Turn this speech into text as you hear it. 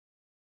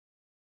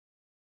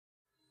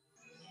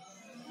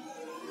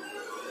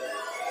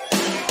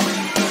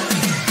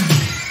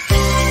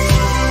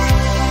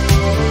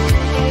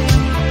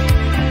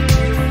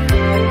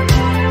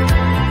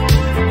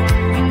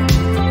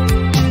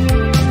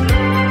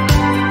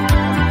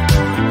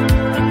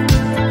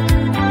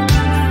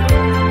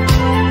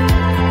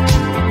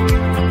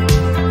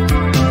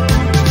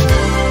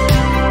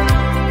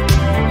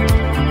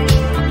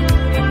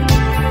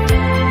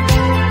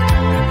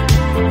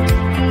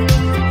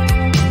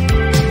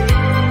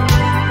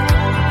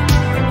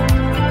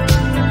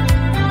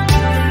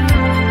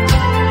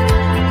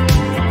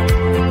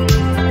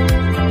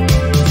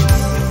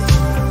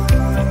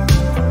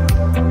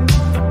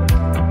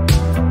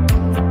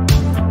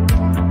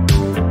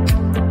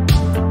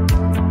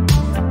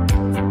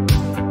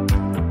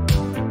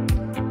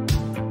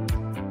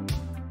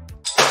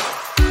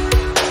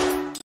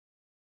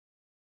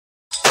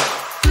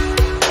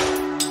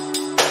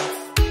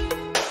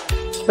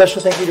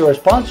Special thank you to our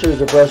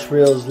sponsors of Russ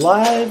Reels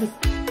Live,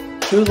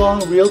 Too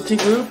Long Realty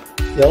Group,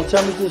 the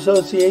Alzheimer's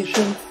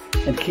Association,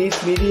 and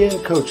Keith Media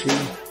and Coaching.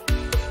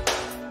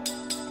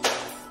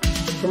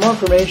 For more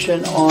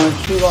information on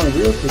Too Long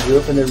Realty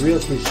Group and their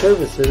realty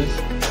services,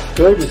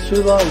 go to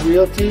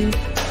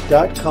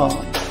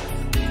TooLongRealty.com.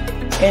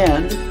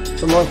 And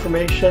for more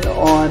information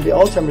on the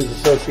Alzheimer's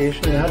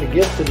Association and how to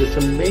give to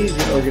this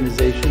amazing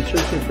organization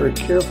searching for a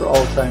cure for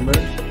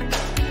Alzheimer's,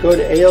 go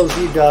to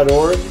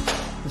ALZ.org.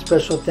 A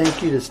special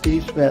thank you to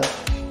Steve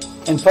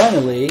Smith. And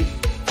finally,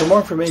 for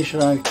more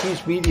information on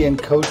Keys Media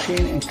and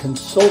Coaching and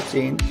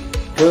Consulting,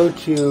 go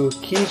to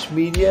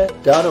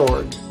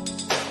keysmedia.org.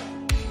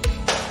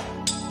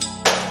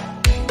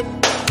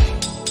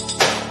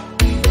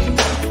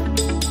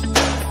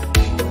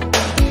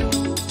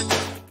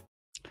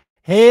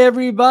 Hey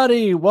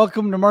everybody,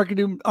 welcome to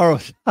Marketing. Oh,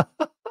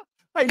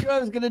 I knew I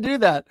was going to do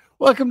that.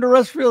 Welcome to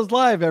Russ Reels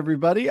Live,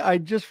 everybody. I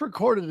just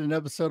recorded an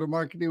episode of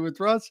Marketing with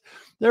Russ.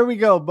 There we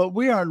go. But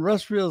we are on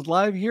Russ Reels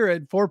Live here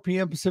at 4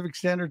 p.m. Pacific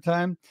Standard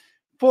Time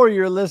for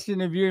your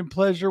listening and viewing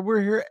pleasure.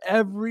 We're here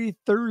every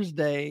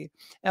Thursday.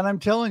 And I'm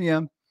telling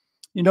you,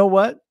 you know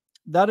what?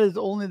 That is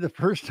only the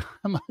first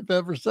time I've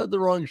ever said the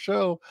wrong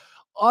show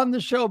on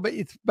the show, but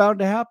it's bound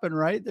to happen,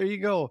 right? There you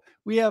go.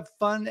 We have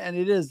fun and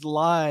it is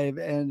live,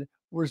 and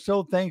we're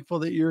so thankful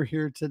that you're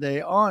here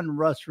today on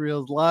Russ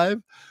Reels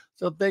Live.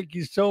 So thank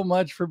you so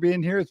much for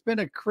being here. It's been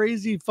a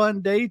crazy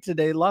fun day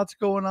today. Lots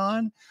going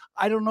on.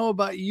 I don't know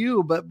about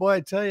you, but boy, I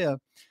tell you,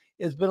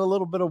 it's been a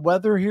little bit of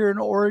weather here in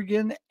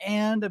Oregon,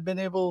 and I've been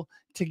able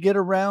to get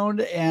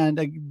around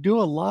and do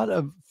a lot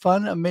of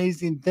fun,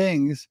 amazing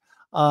things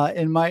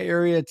in my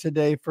area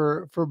today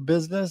for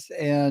business.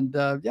 And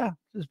yeah,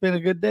 it's been a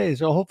good day.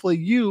 So hopefully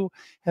you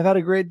have had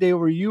a great day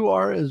where you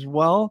are as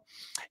well.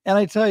 And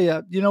I tell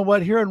you, you know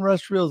what? Here on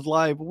Russ Reels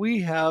Live,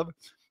 we have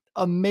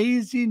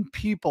amazing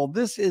people.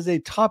 This is a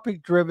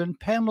topic-driven,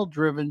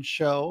 panel-driven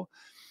show.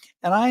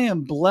 And I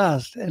am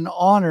blessed and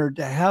honored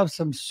to have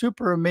some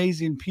super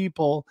amazing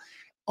people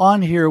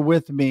on here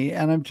with me.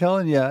 And I'm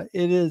telling you,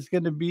 it is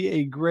going to be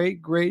a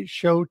great, great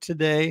show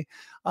today.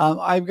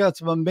 I've got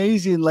some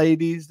amazing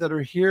ladies that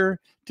are here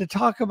to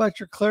talk about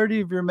your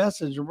clarity of your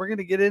message. And we're going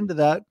to get into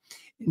that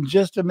in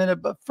just a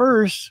minute. But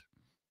first,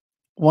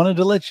 wanted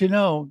to let you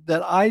know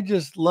that I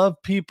just love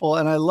people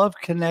and I love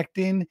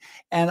connecting,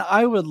 and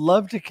I would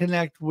love to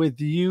connect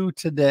with you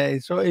today.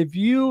 So if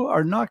you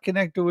are not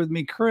connected with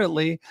me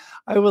currently,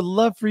 I would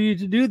love for you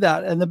to do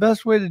that. And the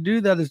best way to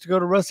do that is to go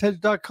to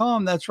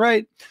russhedge.com. That's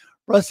right.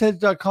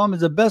 russhedge.com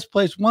is the best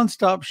place,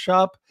 one-stop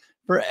shop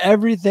for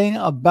everything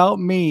about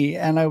me.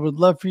 And I would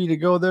love for you to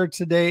go there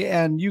today,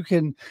 and you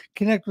can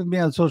connect with me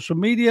on social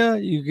media.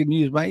 You can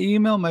use my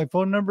email, my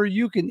phone number.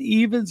 You can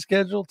even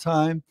schedule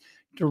time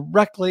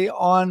directly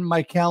on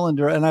my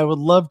calendar, and I would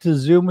love to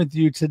Zoom with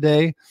you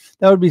today.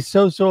 That would be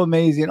so, so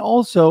amazing.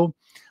 Also,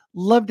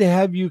 love to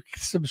have you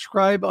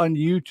subscribe on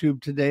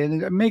YouTube today,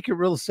 and make it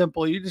real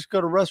simple. You just go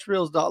to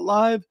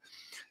russreels.live.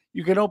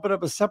 You can open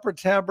up a separate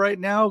tab right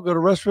now, go to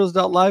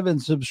russreels.live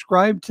and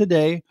subscribe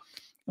today.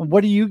 And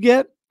what do you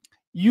get?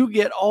 You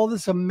get all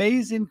this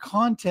amazing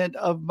content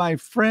of my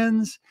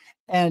friends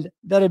and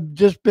that have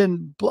just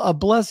been a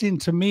blessing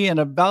to me and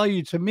a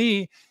value to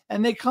me.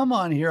 And they come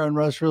on here on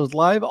Russ Reels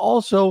Live.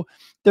 Also,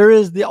 there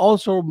is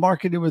also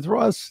Marketing with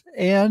Russ,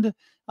 and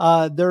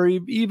there are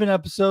even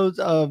episodes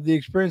of the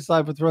Experience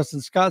Live with Russ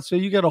and Scott. So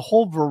you get a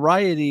whole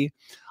variety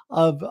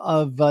of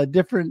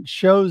different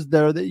shows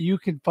there that you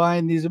can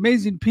find these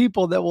amazing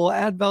people that will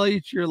add value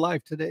to your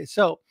life today.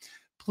 So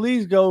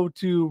please go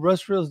to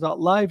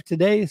russreels.live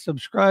today.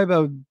 Subscribe. I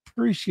would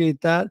appreciate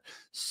that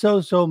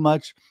so, so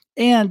much.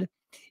 And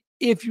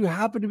if you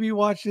happen to be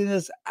watching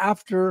this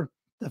after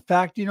the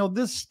fact, you know,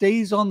 this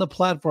stays on the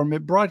platform.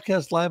 It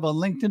broadcasts live on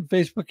LinkedIn,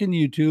 Facebook, and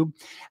YouTube.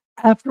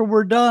 After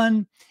we're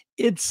done,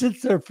 it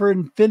sits there for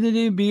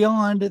infinity and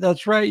beyond.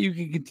 That's right. You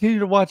can continue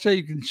to watch that.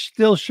 You can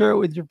still share it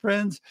with your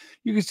friends.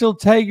 You can still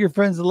tag your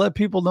friends and let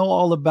people know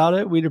all about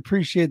it. We'd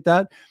appreciate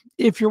that.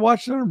 If you're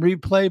watching on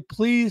replay,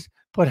 please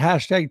put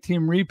hashtag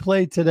Team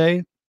Replay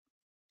today.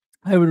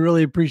 I would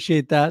really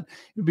appreciate that.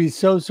 It'd be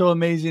so, so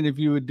amazing if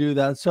you would do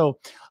that. So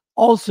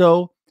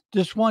also,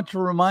 just want to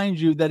remind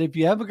you that if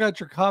you haven't got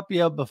your copy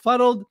of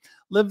Befuddled,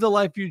 Live the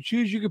Life You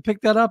Choose, you can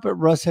pick that up at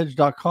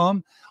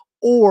russhedge.com,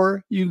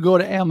 or you can go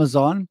to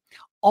Amazon.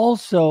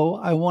 Also,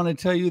 I want to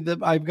tell you that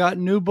I've got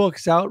new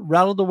books out,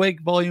 Rattled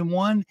Awake Volume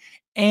 1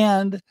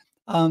 and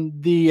A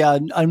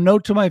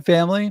Note to My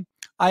Family,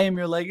 I Am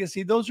Your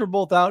Legacy. Those are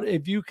both out.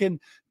 If you can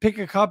pick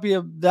a copy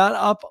of that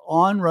up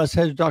on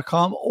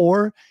russhedge.com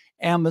or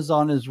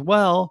Amazon as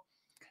well,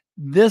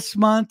 this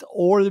month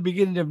or the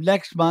beginning of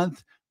next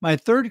month, my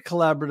third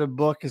collaborative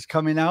book is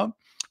coming out,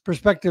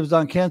 Perspectives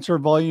on Cancer,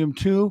 Volume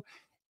 2,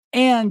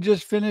 and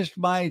just finished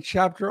my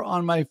chapter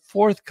on my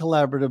fourth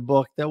collaborative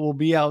book that will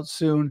be out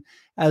soon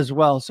as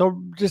well.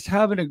 So just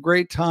having a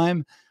great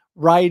time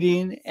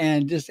writing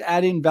and just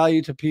adding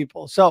value to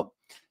people. So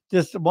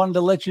just wanted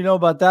to let you know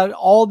about that.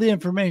 All the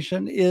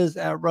information is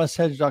at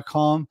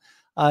russhedge.com.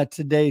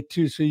 today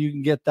too, so you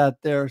can get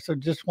that there. So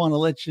just want to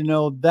let you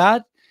know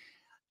that.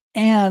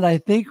 And I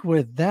think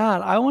with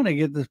that, I want to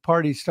get this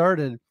party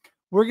started.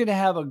 We're going to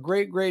have a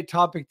great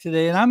topic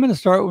today. And I'm going to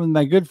start with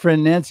my good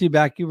friend, Nancy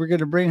Backey. We're going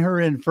to bring her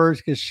in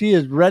first because she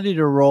is ready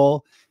to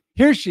roll.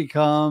 Here she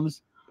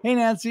comes. Hey,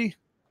 Nancy.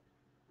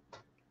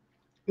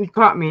 You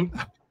caught me.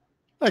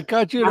 I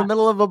caught you in the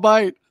middle of a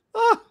bite.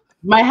 Ah,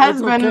 my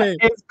husband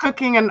is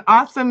cooking an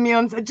awesome meal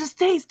and said, just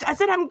taste. I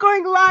said, I'm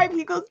going live.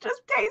 He goes,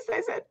 just taste.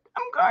 I said,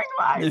 I'm going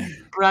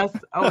live. Russ,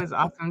 always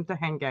awesome to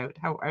hang out.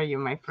 How are you,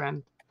 my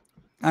friend?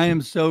 I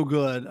am so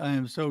good. I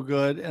am so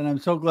good. And I'm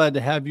so glad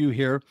to have you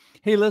here.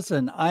 Hey,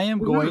 listen, I am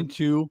going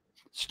to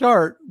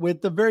start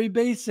with the very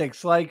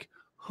basics. Like,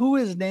 who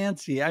is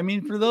Nancy? I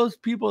mean, for those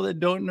people that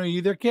don't know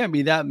you, there can't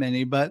be that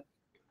many, but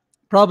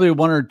probably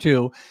one or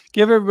two.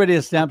 Give everybody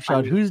a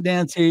snapshot. Who's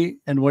Nancy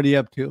and what are you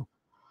up to?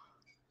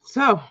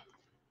 So,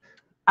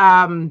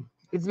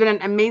 it's been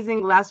an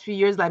amazing last few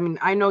years. I mean,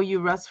 I know you,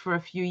 Russ, for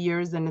a few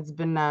years, and it's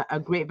been a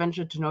great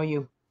venture to know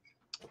you.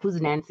 Who's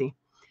Nancy?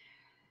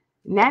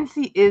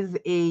 Nancy is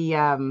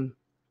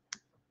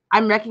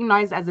I'm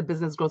recognized as a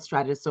business growth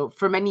strategist. So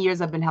for many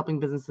years, I've been helping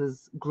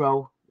businesses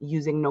grow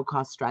using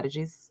no-cost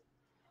strategies.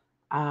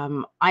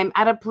 I'm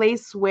at a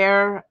place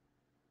where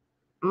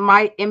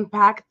my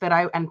impact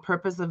and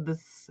purpose of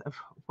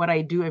what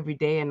I do every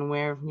day and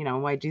where,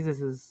 why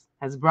Jesus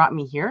has brought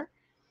me here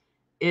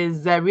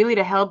is really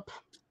to help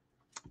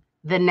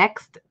the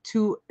next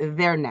to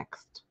their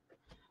next.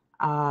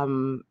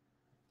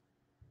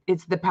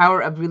 It's the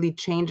power of really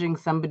changing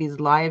somebody's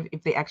life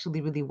if they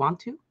actually really want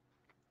to,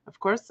 of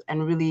course,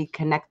 and really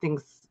connecting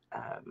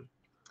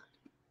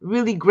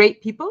really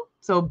great people.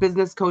 So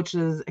business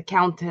coaches,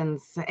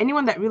 accountants,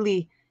 anyone that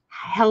really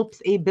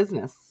helps a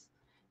business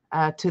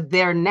to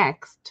their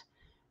next.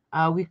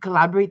 We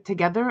collaborate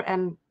together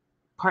and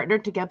partner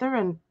together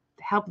and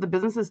help the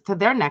businesses to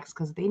their next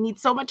because they need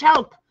so much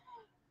help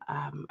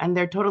and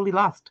they're totally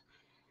lost.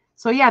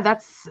 So yeah,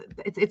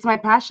 it's my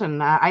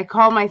passion. I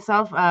call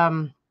myself,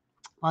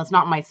 well, it's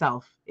not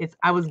myself.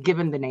 I was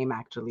given the name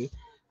actually,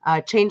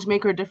 change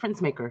maker,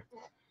 difference maker.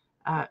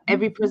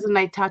 Every person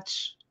I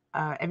touch,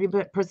 every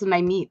person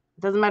I meet,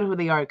 doesn't matter who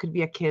they are. It could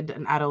be a kid,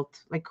 an adult,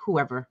 like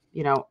whoever,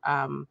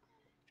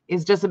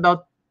 is just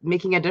about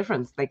making a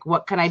difference. Like,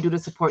 what can I do to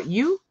support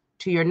you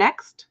to your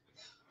next,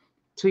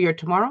 to your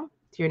tomorrow,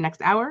 to your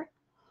next hour?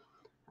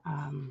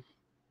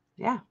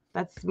 Yeah,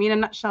 that's me in a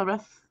nutshell,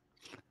 Russ.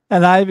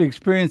 And I've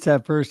experienced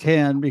that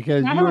firsthand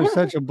because you are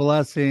such a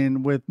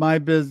blessing with my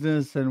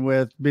business and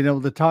with being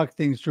able to talk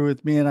things through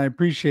with me. And I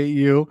appreciate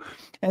you.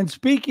 And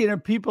speaking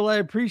of people I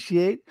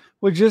appreciate,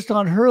 was just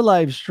on her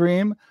live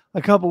stream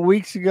a couple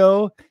weeks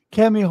ago.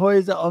 Cami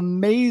Hoy's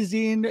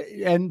amazing.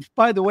 And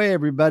by the way,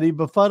 everybody,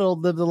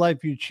 Befuddled, Live the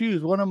Life You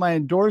Choose. One of my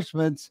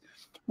endorsements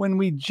when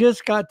we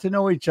just got to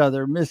know each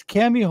other. Miss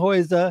Cami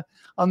Hoy's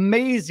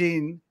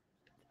amazing.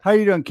 How are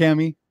you doing,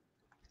 Cami?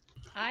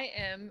 I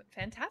am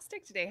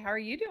fantastic today. How are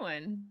you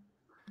doing?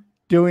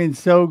 Doing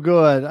so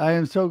good. I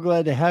am so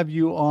glad to have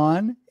you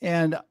on.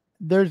 And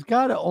there's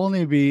got to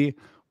only be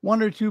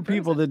one or two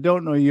people that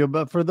don't know you,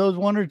 but for those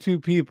one or two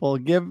people,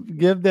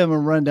 give them a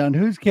rundown.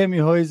 Who's Cami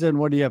Hoyza and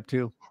what are you up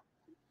to?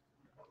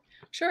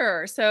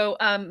 Sure. So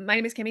my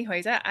name is Cami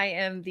Hoyza. I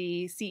am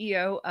the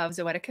CEO of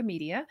Zoetica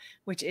Media,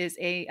 which is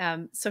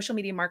a social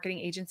media marketing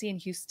agency in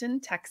Houston,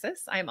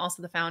 Texas. I am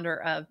also the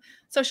founder of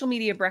Social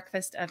Media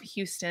Breakfast of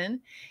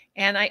Houston.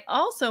 And I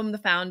also am the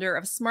founder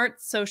of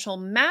Smart Social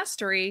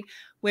Mastery,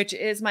 which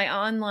is my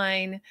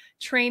online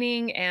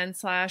training and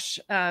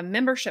 /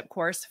 membership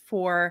course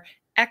for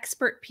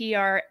expert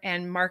PR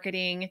and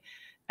marketing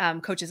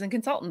coaches and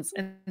consultants.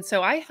 And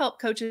so I help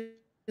coaches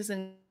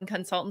and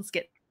consultants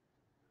get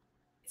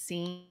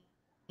seen,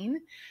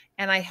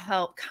 and I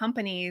help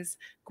companies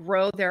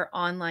grow their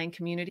online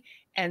community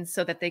and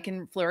so that they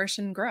can flourish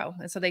and grow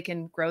and so they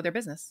can grow their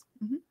business.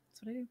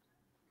 That's what I do.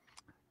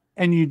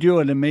 And you do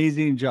an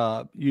amazing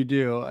job. You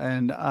do.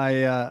 And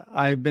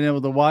I've been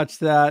able to watch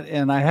that,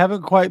 and I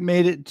haven't quite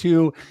made it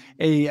to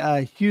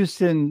a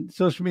Houston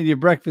social media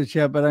breakfast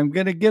yet, but I'm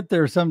going to get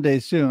there someday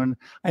soon.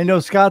 I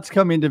know Scott's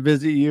coming to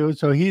visit you,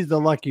 so he's the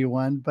lucky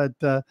one,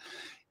 but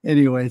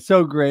anyway,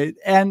 so great.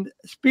 And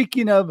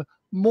speaking of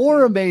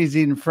more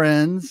amazing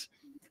friends,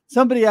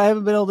 somebody I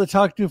haven't been able to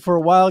talk to for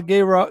a while,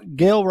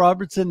 Gail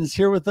Robertson is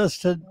here with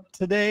us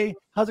today.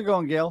 How's it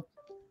going, Gail?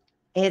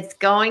 It's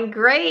going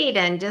great,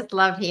 and just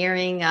love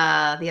hearing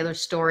the other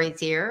stories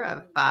here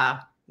of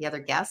the other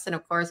guests. And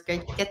of course,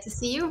 great to get to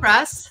see you,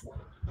 Russ.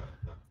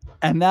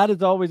 And that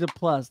is always a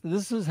plus.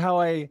 This is how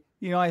I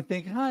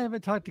think, I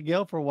haven't talked to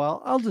Gail for a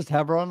while. I'll just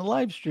have her on the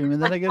live stream,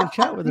 and then I get to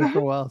chat with her for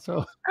a while.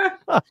 So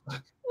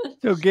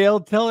So Gail,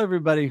 tell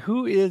everybody,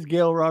 who is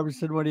Gail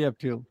Robertson? What are you up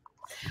to?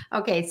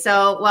 Okay,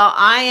 so, well,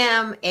 I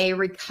am a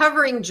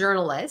recovering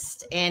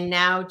journalist and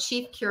now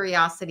Chief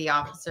Curiosity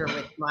Officer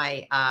with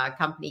my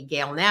company,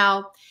 Gail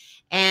Now.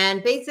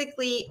 And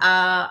basically,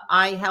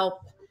 I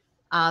help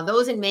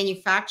those in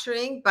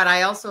manufacturing, but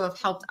I also have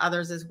helped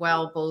others as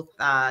well, both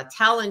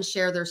tell and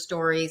share their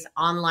stories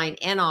online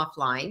and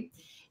offline.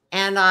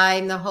 And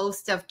I'm the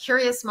host of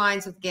Curious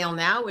Minds with Gail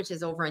Now, which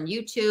is over on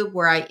YouTube,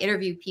 where I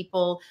interview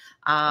people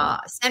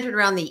centered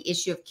around the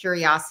issue of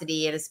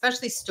curiosity, and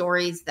especially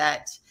stories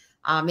that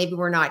maybe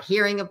we're not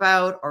hearing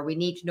about, or we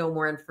need to know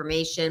more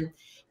information.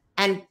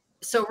 And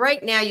so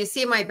right now you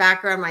see my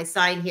background, my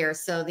sign here.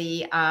 So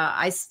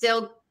I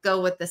still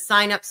go with the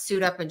sign up,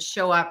 suit up, and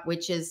show up,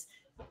 which is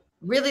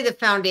really the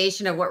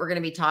foundation of what we're going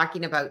to be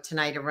talking about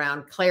tonight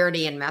around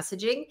clarity and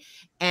messaging.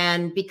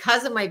 And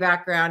because of my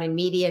background in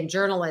media and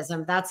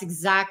journalism, that's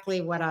exactly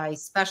what I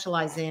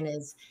specialize in,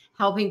 is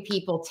helping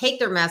people take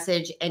their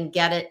message and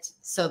get it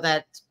so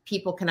that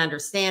people can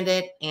understand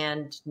it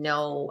and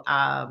know,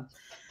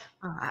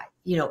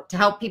 to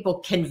help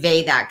people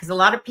convey that. Because a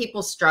lot of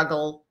people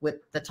struggle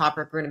with the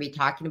topic we're going to be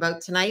talking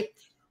about tonight.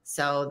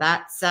 So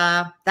that's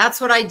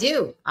what I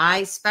do.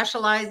 I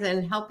specialize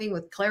in helping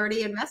with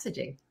clarity and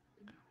messaging.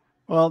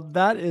 Well,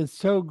 that is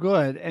so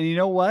good. And you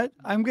know what?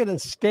 I'm going to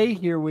stay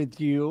here with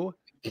you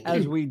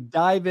as we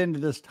dive into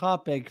this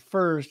topic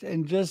first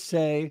and just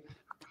say,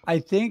 I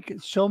think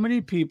so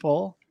many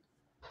people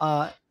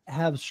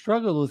have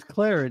struggled with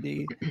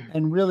clarity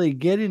and really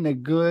getting a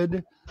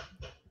good,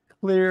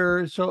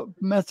 clear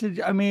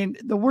message. I mean,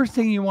 the worst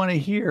thing you want to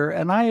hear,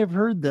 and I have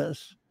heard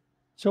this.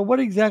 So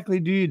what exactly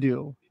do you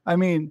do? I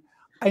mean,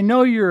 I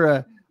know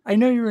you're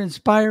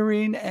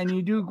inspiring and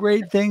you do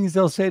great things,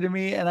 they'll say to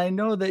me, and I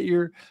know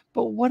that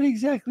but what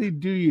exactly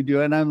do you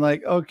do? And I'm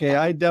like, okay,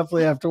 I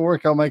definitely have to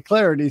work on my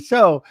clarity.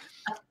 So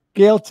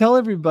Gail, tell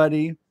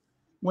everybody,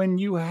 when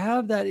you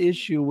have that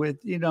issue with,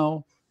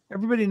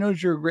 everybody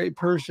knows you're a great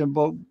person,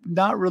 but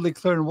not really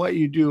clear on what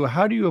you do,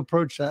 how do you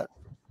approach that?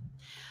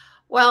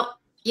 Well,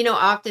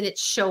 often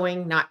it's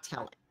showing, not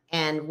telling.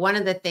 And one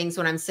of the things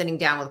when I'm sitting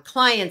down with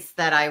clients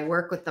that I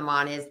work with them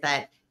on is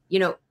that,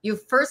 you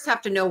first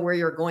have to know where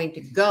you're going to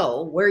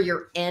go, where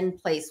your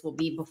end place will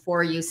be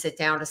before you sit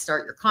down to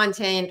start your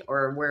content,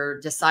 or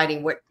we're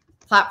deciding what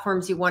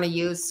platforms you want to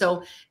use.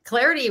 So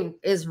clarity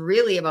is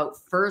really about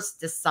first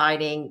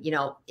deciding,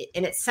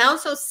 and it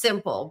sounds so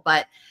simple,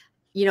 but,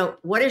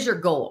 what is your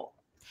goal?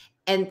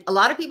 And a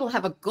lot of people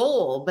have a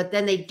goal, but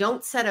then they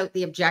don't set out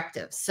the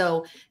objectives.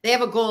 So they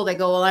have a goal. They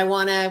go, well, I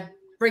want to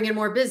bring in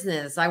more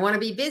business. I want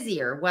to be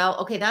busier. Well,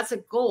 okay, that's a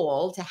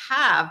goal to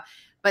have.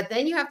 But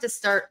then you have to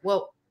start,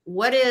 well,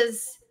 what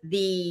is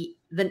the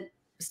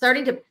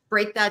starting to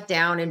break that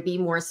down and be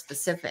more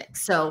specific.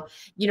 So,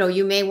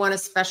 you may want to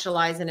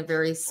specialize in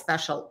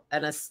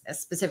a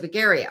specific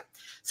area.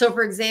 So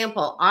for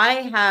example, I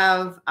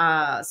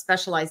have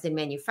specialized in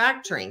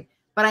manufacturing,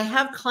 but I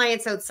have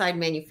clients outside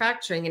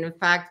manufacturing. And in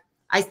fact,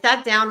 I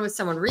sat down with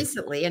someone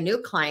recently, a new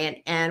client,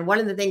 and one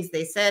of the things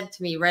they said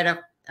to me right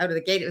up out of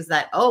the gate was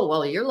that, oh,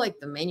 well, you're like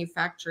the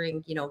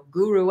manufacturing,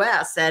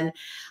 guru-ess. And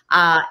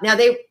now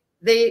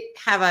they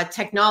have a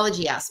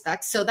technology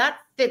aspect, so that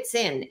fits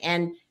in.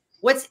 And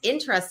what's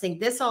interesting,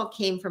 this all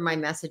came from my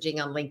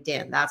messaging on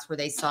LinkedIn. That's where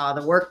they saw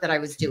the work that I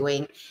was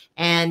doing.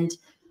 And,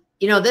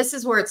 this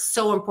is where it's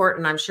so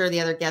important. I'm sure the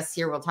other guests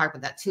here will talk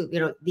about that too.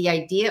 The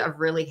idea of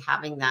really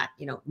having that,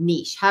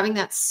 niche, having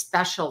that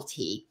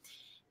specialty.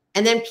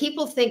 And then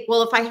people think,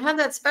 well, if I have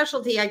that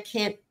specialty, I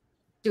can't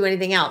do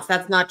anything else.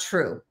 That's not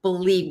true.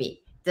 Believe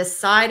me,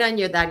 decide on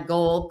that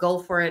goal, go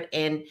for it.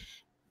 And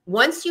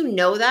once you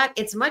know that,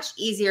 it's much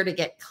easier to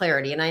get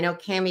clarity. And I know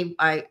Cammie,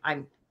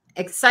 I'm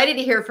excited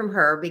to hear from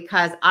her,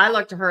 because I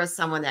look to her as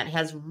someone that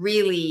has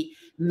really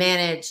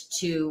managed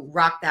to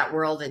rock that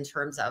world in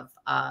terms of,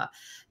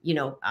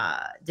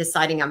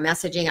 deciding on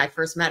messaging. I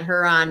first met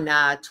her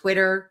on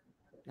Twitter,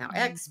 now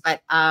X,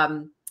 but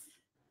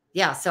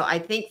yeah. So I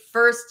think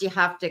first you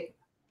have to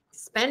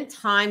spend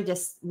time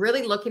just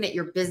really looking at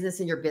your business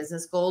and your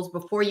business goals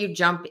before you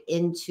jump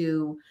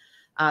into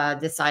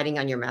deciding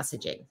on your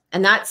messaging.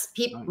 And that's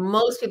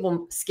most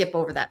people skip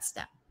over that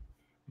step.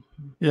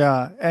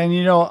 Yeah. And,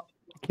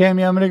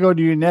 Cammie, I'm going to go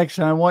to you next,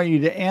 and I want you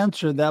to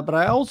answer that. But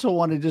I also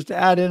want to just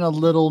add in a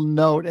little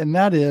note, and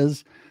that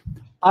is,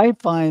 I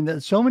find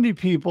that so many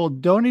people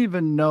don't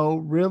even know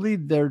really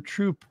their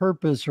true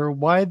purpose or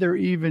why they're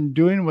even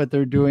doing what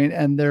they're doing.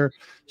 And they're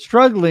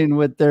struggling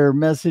with their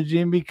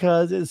messaging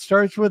because it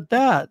starts with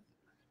that.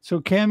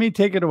 So Cammie,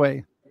 take it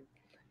away.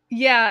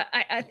 Yeah,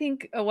 I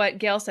think what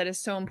Gail said is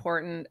so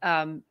important.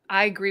 I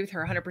agree with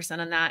her 100%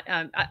 on that.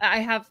 I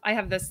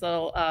have this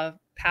little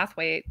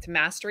pathway to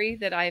mastery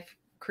that I've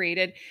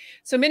created.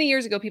 So many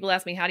years ago, people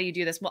asked me, how do you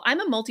do this? Well,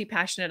 I'm a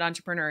multi-passionate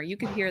entrepreneur. You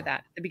could hear that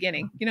at the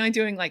beginning. I'm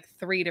doing like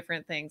 3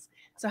 different things.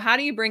 So how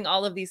do you bring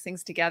all of these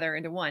things together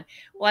into one?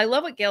 Well, I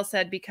love what Gail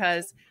said,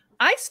 because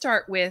I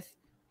start with,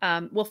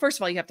 well, first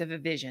of all, you have to have a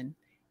vision.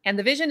 And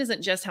the vision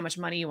isn't just how much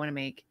money you want to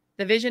make.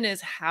 The vision is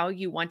how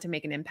you want to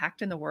make an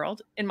impact in the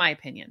world, in my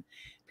opinion.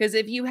 Because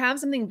if you have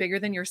something bigger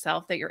than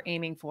yourself that you're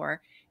aiming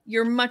for,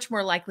 you're much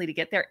more likely to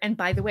get there. And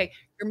by the way,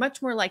 you're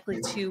much more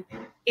likely to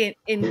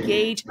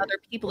engage other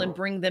people and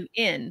bring them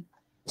in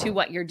to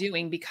what you're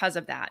doing because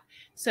of that.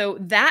 So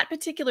that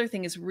particular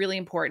thing is really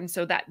important.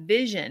 So that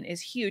vision is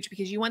huge,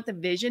 because you want the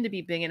vision to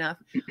be big enough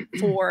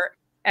for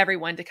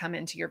everyone to come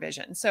into your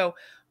vision. So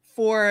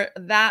for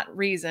that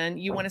reason,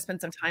 you want to spend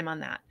some time on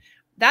that.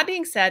 That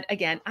being said,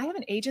 again, I have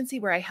an agency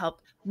where I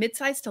help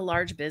mid-sized to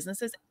large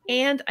businesses,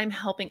 and I'm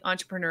helping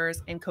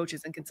entrepreneurs and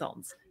coaches and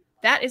consultants.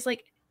 That is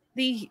like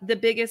the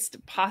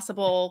biggest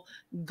possible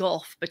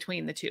gulf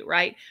between the two,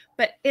 right?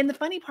 But in the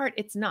funny part,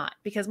 it's not,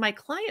 because my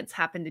clients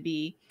happen to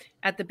be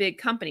at the big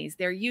companies.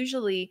 They're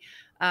usually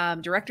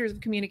directors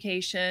of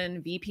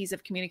communication, VPs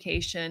of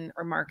communication,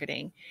 or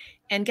marketing.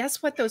 And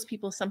guess what those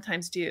people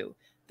sometimes do?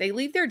 They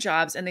leave their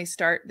jobs and they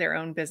start their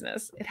own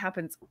business. It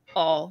happens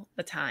all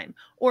the time.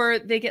 Or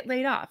they get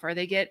laid off, or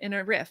they get in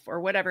a riff,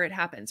 or whatever it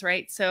happens,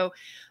 right? So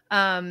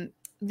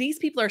these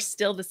people are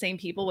still the same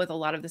people with a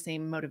lot of the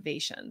same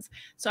motivations.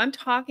 So I'm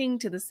talking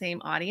to the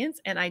same audience,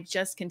 and I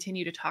just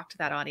continue to talk to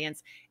that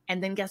audience.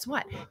 And then guess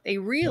what? They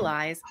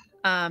realize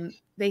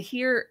they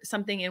hear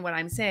something in what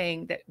I'm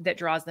saying that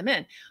draws them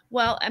in.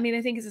 Well, I mean,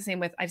 I think it's the same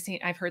with,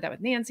 I've heard that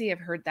with Nancy. I've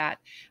heard that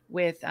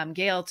with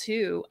Gail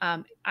too.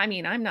 I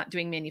mean, I'm not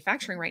doing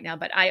manufacturing right now,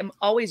 but I am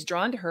always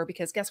drawn to her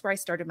because guess where I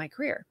started my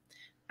career?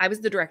 I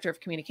was the director of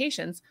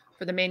communications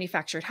for the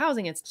Manufactured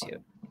Housing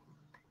Institute.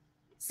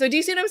 So do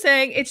you see what I'm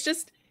saying? It's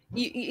just,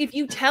 if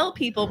you tell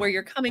people where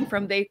you're coming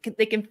from, they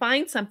can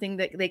find something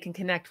that they can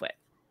connect with.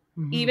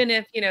 Mm-hmm. Even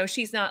if,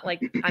 she's not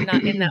like, I'm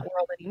not in that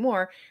world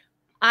anymore.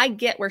 I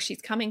get where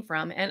she's coming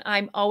from, and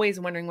I'm always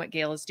wondering what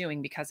Gail is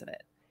doing because of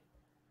it.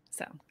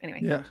 So anyway,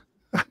 yeah,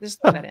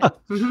 just throw that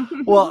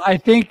in. Well, I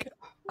think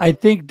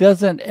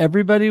doesn't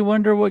everybody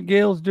wonder what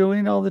Gail's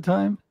doing all the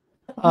time?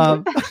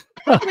 What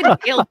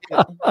did Gail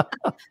do?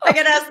 I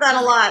get asked that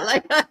a lot.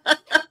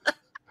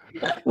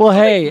 Like, well,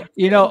 hey,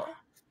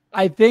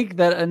 I think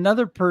that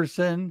another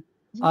person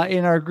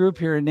in our group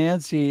here,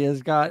 Nancy,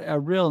 has got a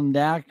real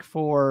knack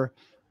for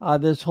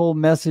this whole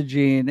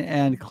messaging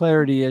and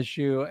clarity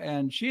issue.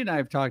 And she and I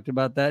have talked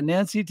about that.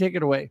 Nancy, take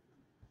it away.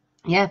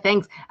 Yeah,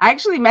 thanks. I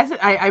actually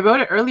I wrote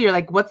it earlier,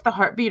 like, what's the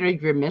heartbeat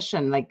of your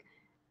mission? Like,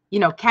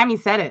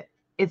 Cammie said it.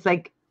 It's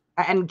like,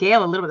 and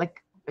Gail a little bit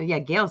like, yeah,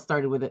 Gail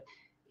started with it.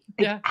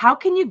 Like, yeah. How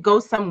can you go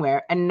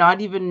somewhere and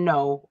not even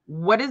know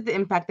what is the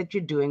impact that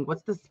you're doing?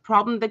 What's the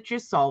problem that you're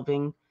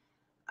solving?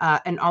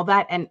 And all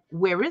that. And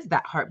where is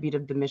that heartbeat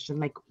of the mission?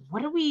 Like,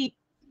 what are we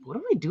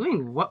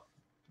doing?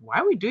 Why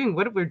are we doing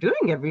what we're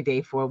doing every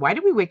day for? Why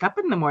do we wake up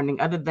in the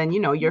morning other than,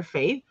 your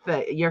faith,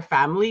 your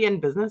family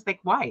and business? Like,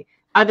 why?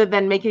 Other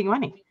than making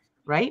money,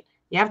 right?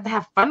 You have to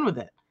have fun with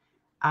it.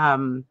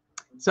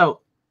 So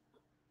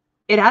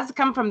it has to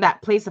come from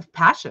that place of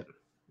passion.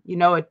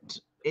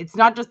 It's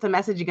not just a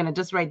message you're going to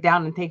just write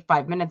down and take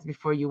 5 minutes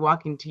before you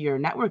walk into your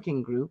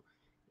networking group.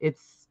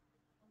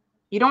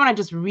 You don't want to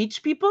just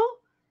reach people.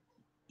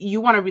 You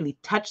want to really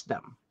touch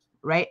them,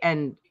 right?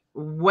 And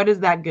what is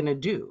that going to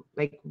do?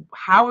 Like,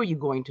 how are you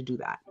going to do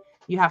that?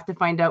 You have to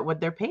find out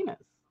what their pain is,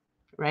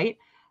 right?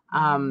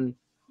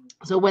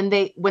 So when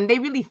they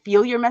really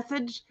feel your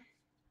message,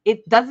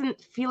 it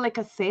doesn't feel like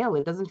a sale.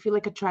 It doesn't feel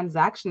like a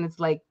transaction. It's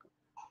like,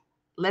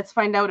 let's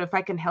find out if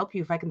I can help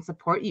you, if I can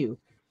support you.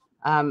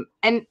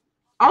 And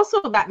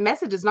also that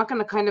message is not going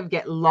to kind of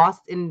get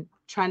lost in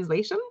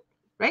translation,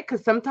 right?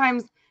 Because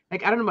sometimes,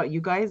 like, I don't know about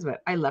you guys,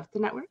 but I love to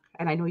network.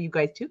 And I know you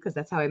guys too, because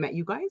that's how I met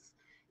you guys.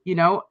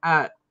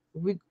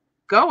 We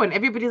go and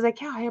everybody's like,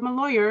 yeah, I am a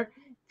lawyer.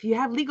 If you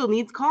have legal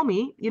needs, call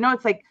me.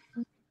 It's like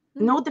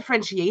no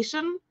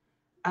differentiation,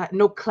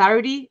 no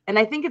clarity. And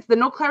I think it's the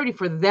no clarity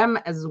for them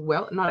as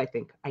well. Not I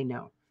think, I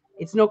know.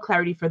 It's no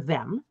clarity for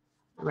them,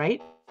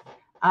 right?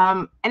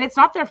 And it's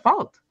not their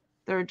fault.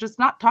 They're just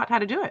not taught how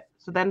to do it.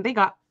 So then they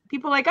got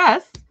people like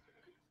us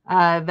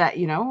that,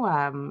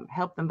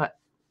 help them. But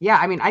yeah,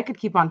 I mean, I could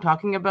keep on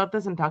talking about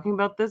this,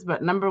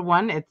 but number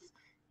one,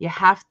 you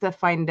have to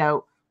find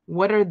out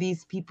what are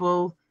these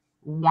people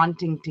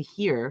wanting to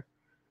hear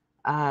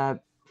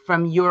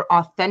from your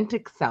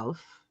authentic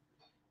self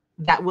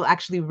that will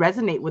actually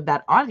resonate with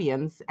that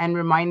audience and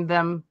remind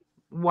them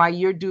why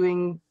you're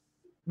doing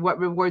what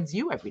rewards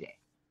you every day.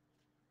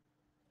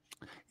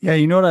 Yeah,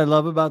 you know what I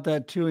love about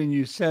that too, and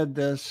you said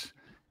this,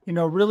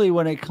 really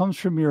when it comes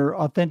from your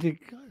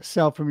authentic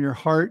self, from your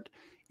heart,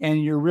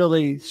 and you're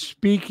really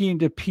speaking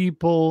to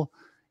people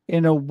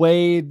in a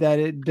way that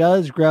it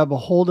does grab a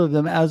hold of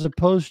them, as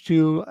opposed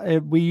to,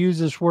 we use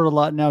this word a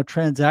lot now,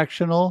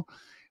 transactional.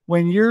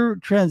 When you're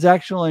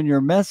transactional in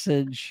your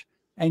message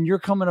and you're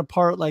coming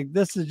apart like,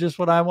 this is just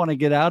what I want to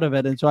get out of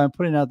it, and so I'm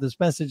putting out this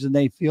message and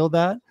they feel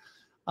that,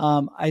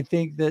 I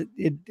think that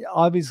it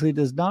obviously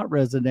does not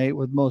resonate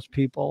with most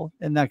people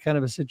in that kind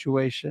of a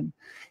situation.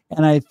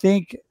 And I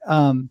think,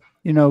 Gail,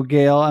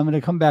 I'm going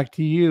to come back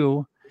to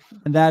you,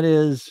 and that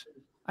is,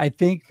 I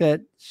think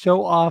that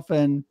so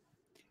often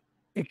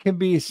it can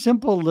be a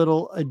simple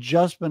little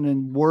adjustment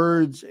in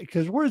words,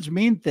 because words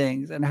mean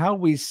things, and how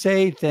we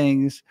say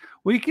things.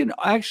 We can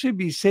actually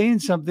be saying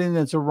something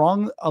that's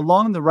along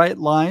the right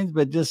lines,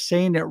 but just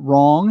saying it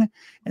wrong.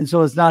 And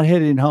so it's not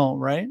hitting home,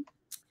 right?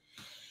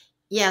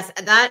 Yes,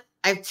 I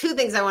have two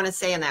things I want to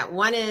say on that.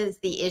 One is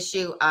the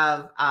issue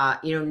of,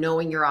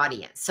 knowing your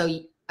audience. So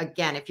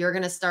again, if you're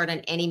going to start on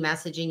any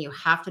messaging, you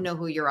have to know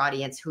who your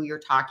audience, who you're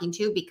talking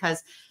to,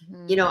 because,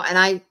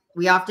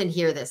 we often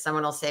hear this.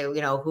 Someone will say,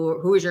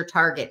 who is your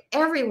target?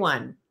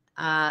 Everyone.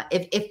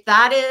 If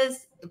that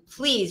is,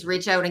 please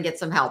reach out and get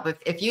some help.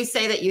 If you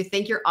say that you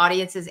think your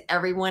audience is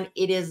everyone,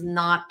 it is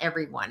not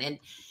everyone. And,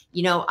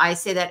 you know, I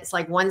say that it's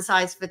like one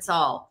size fits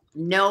all.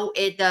 No,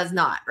 it does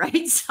not.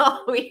 Right.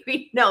 So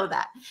we know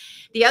that.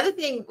 The other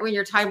thing, when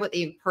you're talking about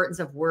the importance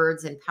of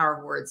words and power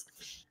of words,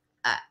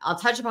 I'll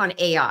touch upon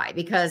AI,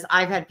 because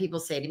I've had people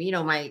say to me, you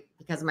know,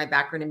 because of my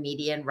background in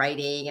media and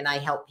writing, and I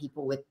help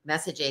people with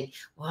messaging.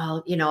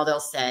 Well, you know, they'll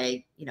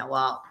say, you know,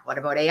 well, what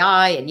about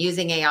AI and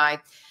using AI?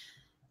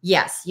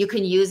 Yes, you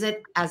can use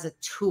it as a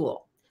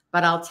tool,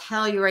 but I'll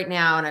tell you right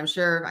now, and I'm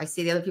sure I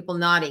see the other people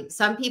nodding.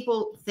 Some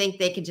people think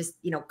they can just,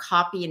 you know,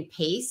 copy and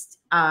paste.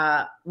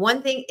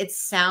 One thing,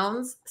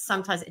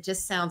 sometimes it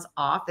just sounds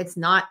off. It's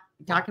not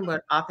talking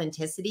about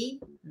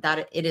authenticity,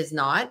 that it is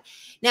not.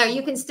 Now,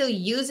 you can still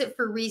use it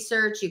for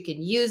research. You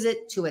can use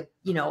it to,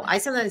 you know, I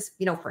sometimes,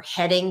 you know, for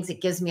headings, it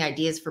gives me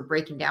ideas for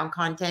breaking down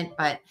content,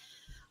 but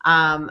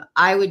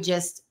I would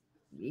just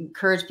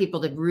encourage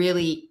people to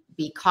really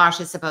be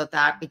cautious about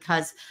that,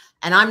 because,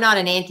 and I'm not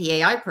an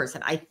anti-AI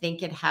person. I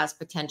think it has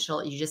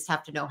potential. You just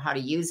have to know how to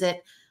use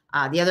it.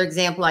 The other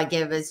example I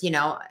give is, you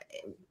know,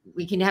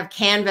 we can have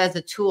Canva as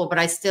a tool, but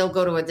I still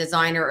go to a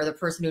designer or the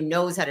person who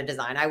knows how to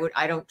design.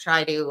 I don't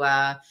try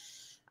to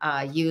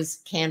use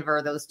Canva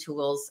or those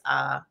tools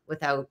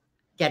without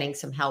getting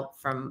some help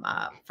from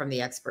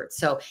the experts.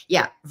 So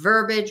yeah,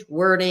 verbiage,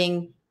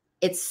 wording,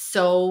 it's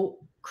so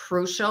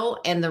crucial.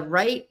 And the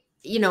right,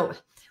 you know,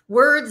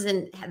 words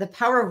and the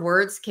power of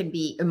words can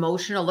be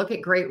emotional. Look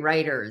at great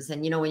writers.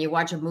 And, you know, when you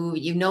watch a movie,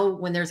 you know,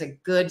 when there's a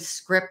good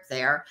script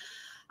there,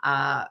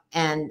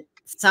 and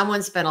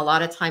someone spent a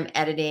lot of time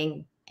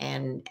editing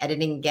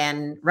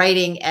again,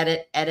 writing,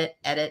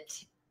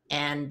 edit.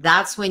 And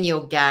that's when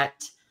you'll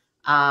get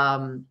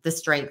the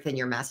strength in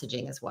your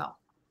messaging as well.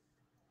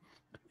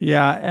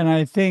 Yeah. And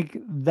I think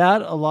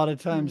that a lot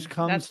of times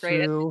comes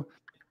through,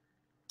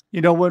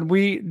 you know, when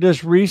we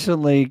just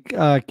recently,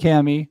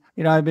 Cami,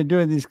 you know, I've been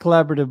doing these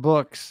collaborative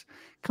books,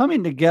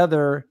 coming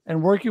together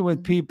and working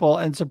with people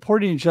and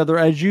supporting each other,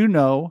 as you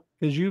know,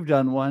 because you've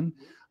done one.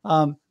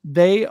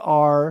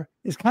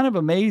 It's kind of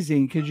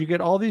amazing, because you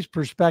get all these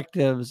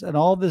perspectives and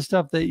all this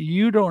stuff that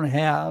you don't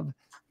have.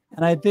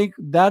 And I think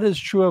that is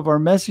true of our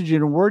messaging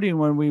and wording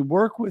when we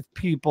work with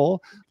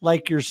people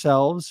like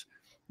yourselves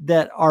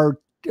that are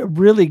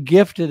really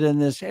gifted in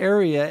this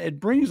area. It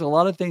brings a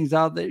lot of things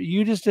out that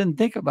you just didn't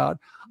think about.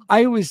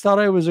 I always thought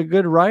I was a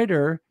good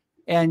writer,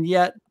 and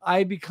yet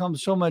I become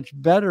so much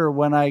better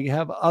when I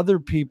have other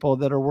people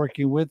that are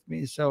working with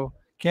me. So,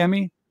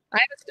 Cami?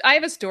 I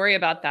have a story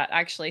about that,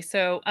 actually.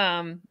 So,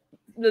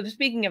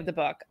 speaking of the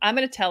book, I'm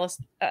going to tell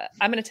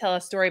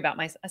a story about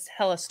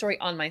tell a story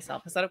on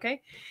myself. Is that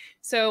okay?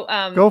 So,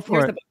 go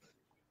for it.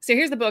 So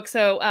here's the book.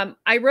 So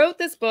I wrote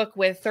this book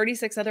with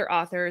 36 other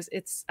authors.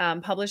 It's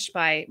published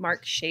by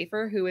Mark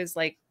Schaefer, who is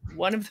like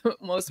one of the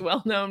most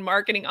well-known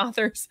marketing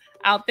authors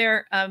out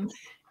there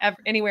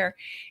anywhere.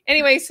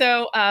 Anyway,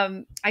 so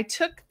I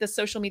took the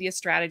social media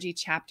strategy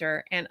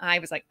chapter, and I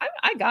was like,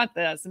 I got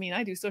this. I mean,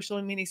 I do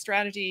social media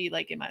strategy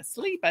like in my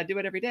sleep. I do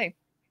it every day.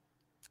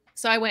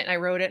 So I went and I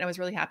wrote it, and I was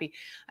really happy.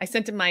 I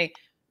sent him my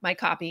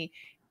copy,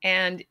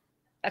 and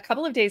a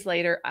couple of days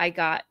later, I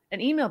got an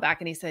email back,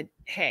 and he said,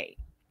 "Hey,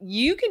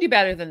 you can do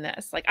better than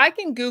this. Like, I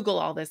can Google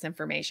all this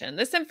information.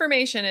 This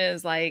information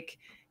is like,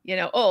 you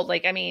know, old.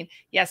 Like, I mean,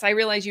 yes, I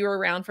realize you were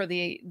around for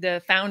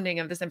the founding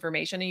of this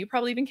information, and you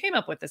probably even came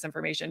up with this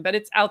information, but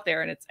it's out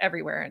there and it's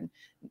everywhere, and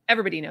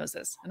everybody knows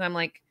this." And I'm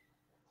like,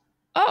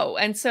 oh.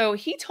 And so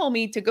he told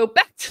me to go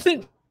back to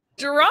the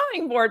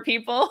drawing board,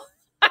 people.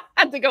 I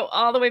had to go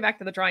all the way back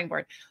to the drawing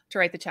board to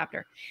write the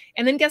chapter.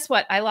 And then guess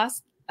what? I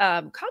lost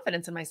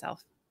confidence in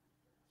myself.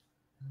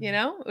 You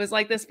know, it was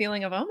like this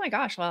feeling of, oh my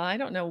gosh, well, I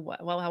don't know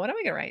what am I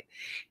going to write?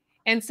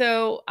 And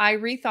so I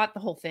rethought the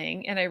whole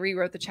thing, and I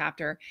rewrote the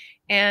chapter,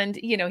 and,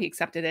 you know, he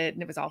accepted it,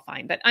 and it was all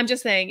fine. But I'm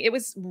just saying it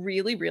was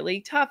really,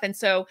 really tough. And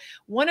so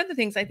one of the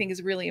things I think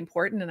is really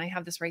important, and I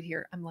have this right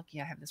here. I'm lucky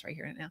I have this right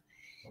here right now,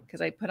 because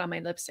I put on my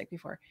lipstick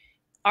before.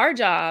 Our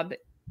job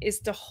is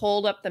to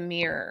hold up the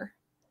mirror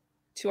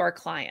to our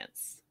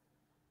clients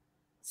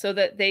so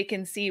that they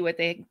can see what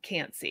they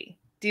can't see.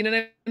 Do you know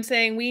what I'm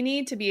saying? We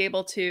need to be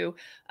able to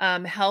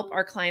help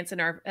our clients and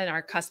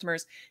our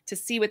customers to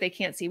see what they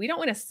can't see. We don't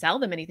want to sell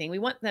them anything. We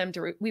want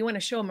to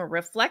show them a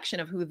reflection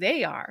of who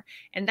they are.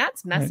 And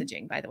that's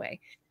messaging, by the way,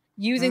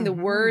 using the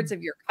words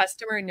of your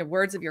customer and the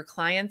words of your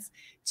clients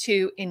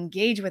to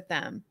engage with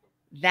them.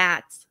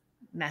 That's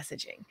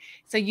messaging.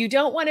 So you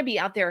don't want to be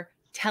out there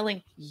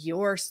telling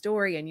your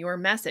story and your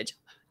message.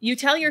 You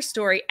tell your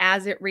story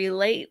as it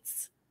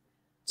relates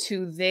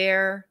to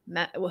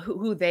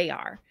who they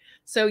are.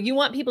 So you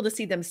want people to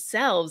see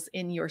themselves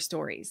in your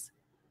stories,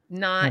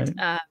 not,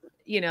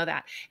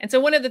 that. And so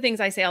one of the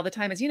things I say all the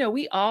time is, you know,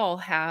 we all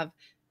have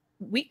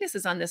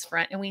weaknesses on this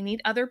front, and we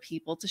need other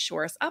people to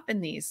shore us up in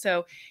these.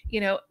 So,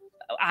 you know,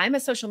 I'm a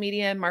social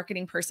media and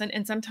marketing person,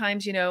 and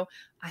sometimes, you know,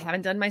 I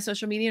haven't done my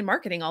social media and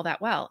marketing all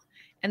that well.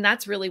 And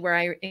that's really where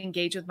I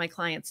engage with my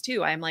clients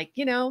too. I'm like,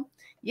 you know,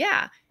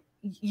 yeah,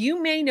 you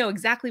may know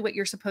exactly what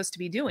you're supposed to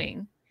be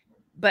doing,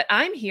 but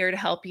I'm here to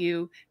help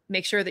you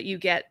make sure that you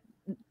get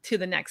to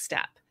the next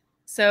step.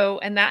 So,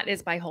 and that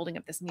is by holding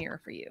up this mirror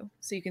for you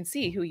so you can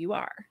see who you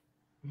are,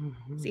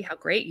 see how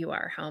great you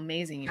are, how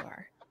amazing you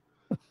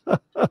are.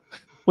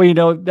 Well, you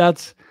know,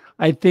 that's,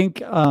 I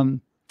think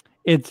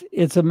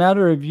it's a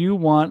matter of, you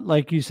want,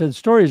 like you said,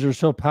 stories are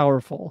so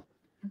powerful,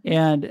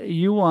 and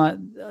you want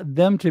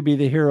them to be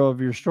the hero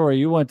of your story.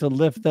 You want to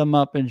lift them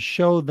up and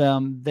show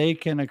them they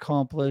can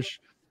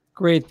accomplish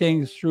great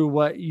things through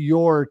what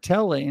you're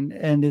telling.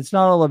 And it's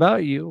not all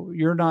about you.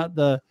 You're not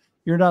the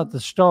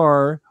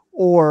star,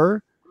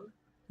 or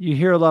you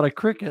hear a lot of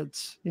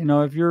crickets, you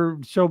know, if you're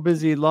so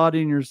busy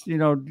lauding your, you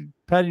know,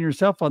 patting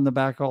yourself on the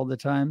back all the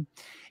time.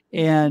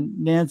 And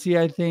Nancy,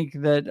 I think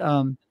that,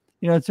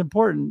 you know, it's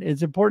important.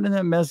 It's important in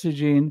that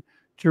messaging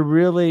to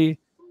really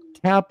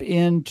tap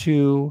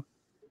into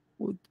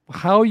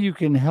how you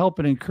can help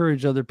and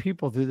encourage other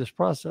people through this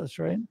process,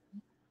 right?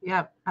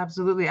 Yeah,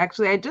 absolutely.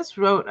 Actually, I just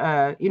wrote,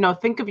 you know,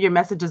 think of your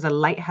message as a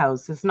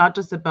lighthouse. It's not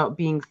just about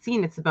being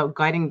seen, it's about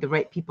guiding the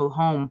right people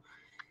home.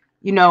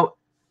 You know,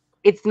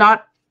 it's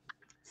not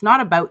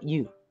about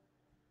you.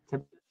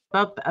 It's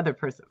about the other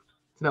person.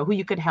 It's about who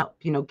you could help.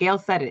 You know, Gail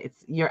said it.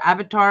 It's your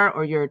avatar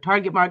or your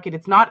target market.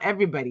 It's not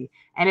everybody.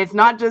 And it's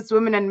not just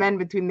women and men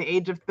between the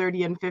age of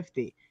 30 and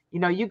 50. You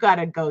know, you got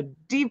to go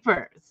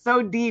deeper,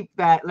 so deep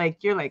that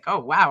like, you're like, oh,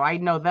 wow, I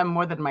know them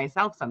more than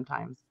myself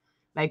sometimes.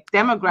 Like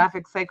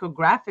demographics,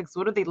 psychographics,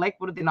 what do they like?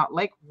 What do they not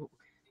like?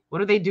 What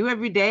do they do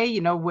every day?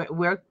 You know,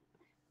 where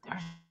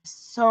there's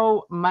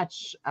so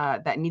much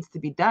that needs to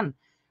be done.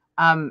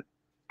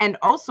 And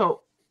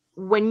also,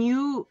 when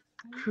you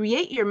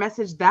create your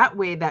message that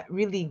way, that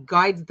really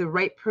guides the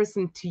right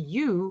person to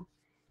you,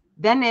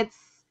 then it's,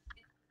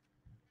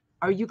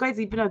 are you guys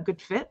even a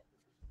good fit?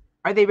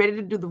 Are they ready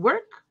to do the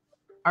work?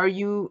 Are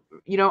you,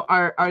 you know,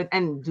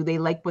 and do they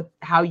like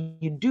how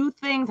you do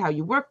things, how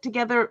you work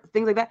together,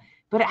 things like that?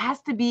 But it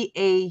has to be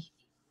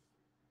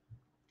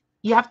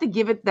you have to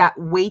give it that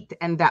weight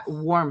and that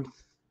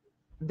warmth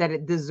that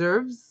it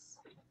deserves,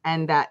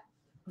 and that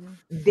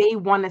they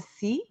want to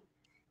see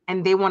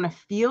and they want to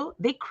feel.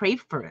 They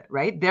crave for it,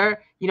 right?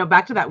 They're, you know,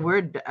 back to that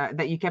word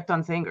that you kept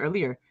on saying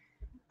earlier,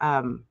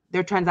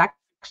 they're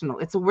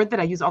transactional. It's a word that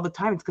I use all the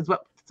time. It's because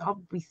it's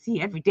all we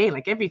see every day,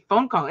 like every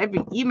phone call,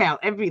 every email,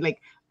 like,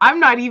 I'm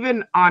not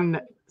even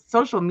on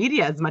social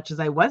media as much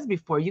as I was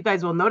before. You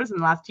guys will notice in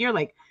the last year,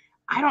 like,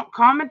 I don't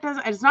comment.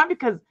 It's not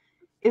because,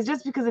 it's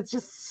just because it's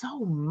just so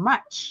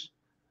much.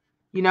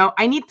 You know,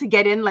 I need to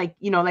get in, like,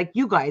 you know, like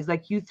you guys,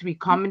 like you three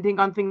commenting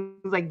on things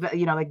like that,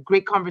 you know, like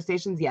great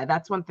conversations. Yeah,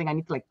 that's one thing I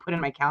need to like put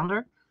in my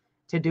calendar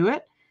to do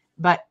it.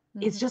 But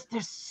it's just,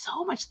 there's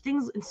so much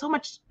things and so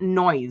much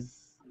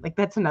noise. Like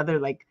that's another,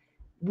 like,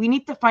 we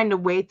need to find a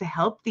way to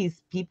help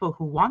these people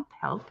who want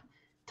help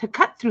to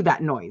cut through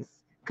that noise,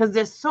 because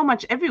there's so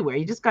much everywhere.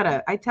 You just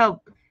gotta, I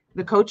tell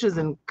the coaches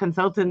and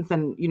consultants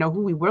and, you know,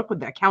 who we work with,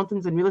 the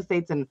accountants and real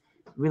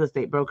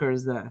estate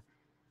brokers, the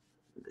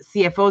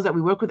CFOs that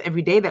we work with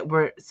every day, that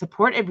we're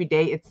support every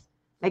day. It's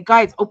like,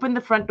 guys, open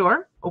the front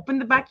door, open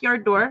the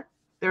backyard door.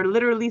 They're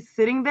literally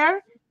sitting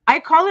there. I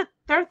call it,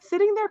 they're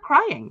sitting there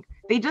crying.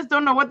 They just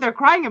don't know what they're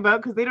crying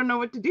about because they don't know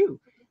what to do.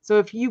 So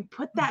if you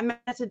put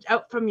that message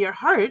out from your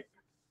heart,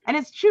 and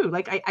it's true,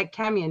 like I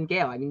Cami and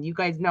Gail, I mean, you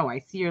guys know, I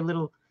see your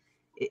little,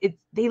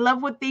 they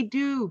love what they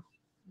do.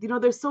 You know,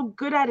 they're so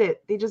good at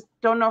it. They just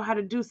don't know how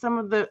to do some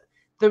of the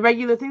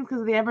regular things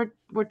because they never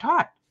were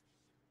taught.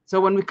 So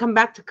when we come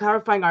back to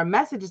clarifying our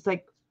message, it's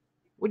like,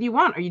 what do you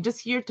want? Are you just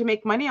here to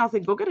make money? I'll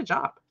say, go get a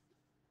job,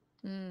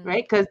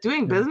 right? Because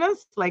doing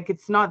business, like,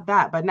 it's not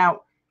that. But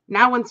now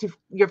once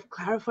you've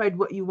clarified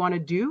what you want to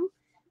do,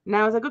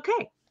 now it's like,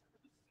 okay.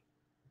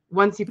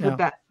 Once you put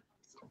that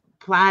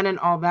plan and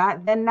all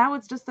that, then now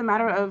it's just a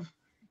matter of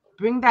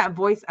bring that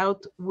voice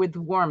out with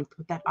warmth,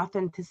 with that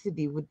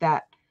authenticity, with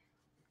that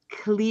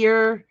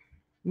clear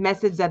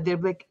message that they're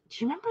like, do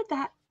you remember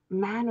that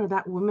man or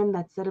that woman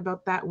that said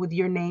about that with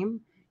your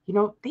name? You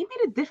know, they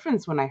made a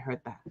difference when I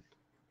heard that.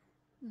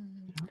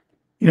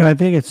 You know, I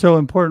think it's so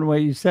important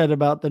what you said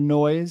about the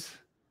noise.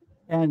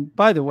 And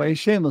by the way,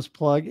 shameless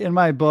plug, in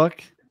my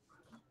book,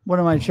 one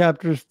of my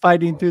chapters,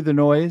 Fighting Through the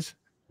Noise,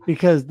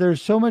 because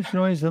there's so much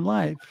noise in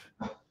life.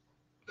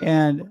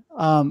 And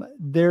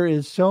there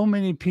is so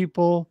many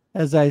people,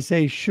 as I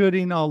say,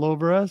 shooting all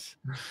over us,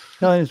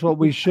 telling us what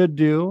we should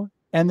do.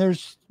 And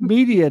there's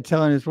media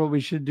telling us what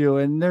we should do.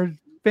 And there's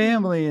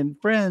family and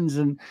friends.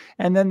 And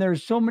then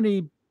there's so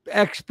many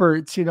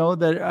experts, you know,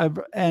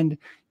 and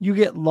you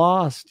get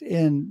lost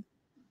in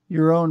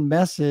your own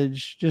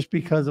message just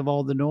because of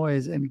all the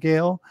noise. And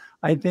Gail,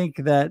 I think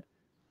that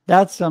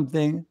that's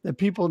something that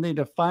people need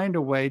to find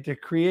a way to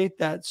create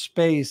that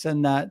space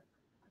and that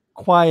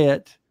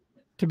quiet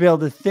to be able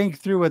to think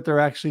through what they're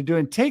actually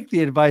doing. Take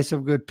the advice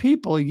of good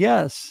people,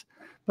 yes,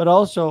 but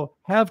also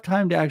have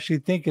time to actually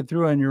think it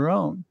through on your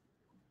own.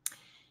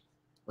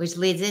 Which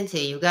leads into,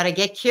 you got to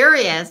get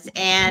curious.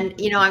 And,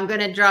 you know, I'm going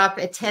to drop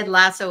a Ted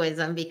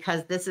Lassoism,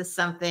 because this is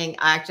something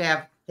I actually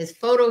have his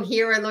photo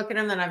here. I look at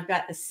him and I've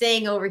got the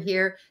saying over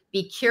here: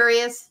 be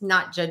curious,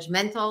 not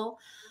judgmental.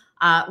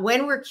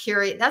 when we're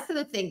curious, that's the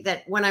other thing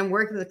that when I'm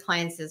working with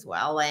clients as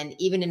well, and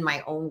even in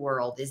my own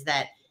world, is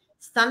that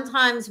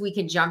sometimes we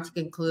can jump to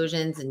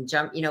conclusions and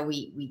jump,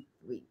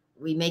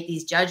 we make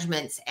these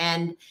judgments.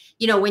 And,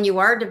 when you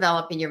are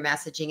developing your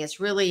messaging, it's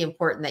really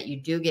important that you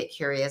do get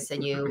curious,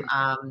 and you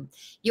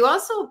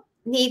also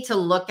need to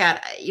look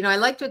at, I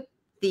liked what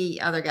the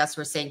other guests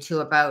were saying too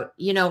about,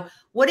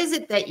 what is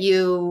it that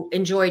you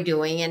enjoy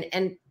doing?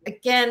 And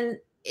again,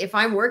 if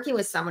I'm working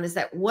with someone, is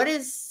that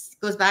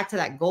goes back to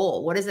that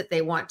goal. What is it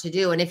they want to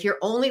do? And if you're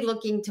only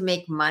looking to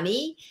make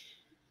money,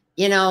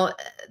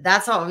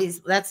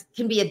 that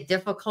can be a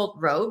difficult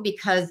road,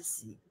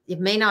 because it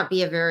may not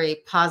be a very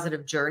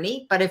positive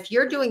journey. But if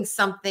you're doing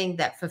something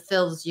that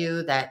fulfills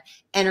you, that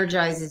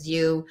energizes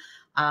you,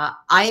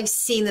 I've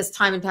seen this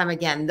time and time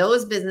again,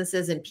 those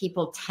businesses and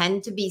people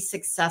tend to be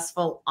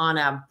successful on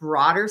a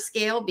broader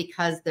scale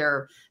because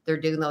they're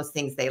doing those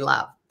things they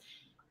love.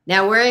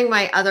 Now, wearing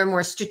my other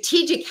more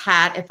strategic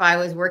hat, if I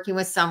was working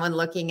with someone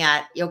looking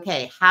at,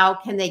 okay, how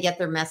can they get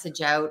their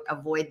message out,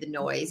 avoid the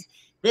noise?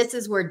 This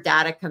is where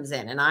data comes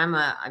in. And I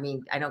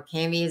know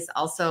Cami is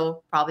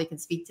also probably can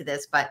speak to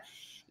this, but,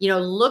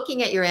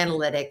 looking at your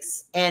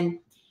analytics. And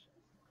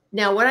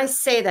now when I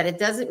say that, it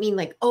doesn't mean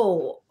like,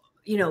 do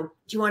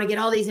you want to get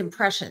all these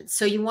impressions?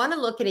 So you want to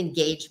look at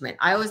engagement.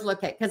 I always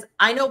look at, because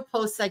I know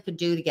posts I could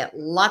do to get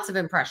lots of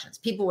impressions.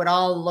 People would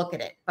all look at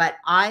it, but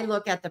I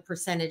look at the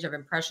percentage of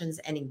impressions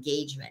and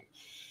engagement.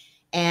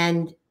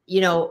 And,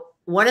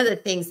 one of the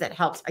things that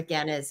helps,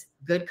 again, is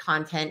good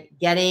content,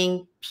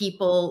 getting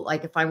people,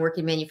 like if I'm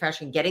working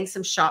manufacturing, getting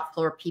some shop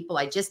floor people.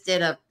 I just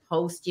did a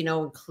post,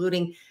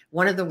 including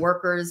one of the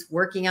workers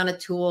working on a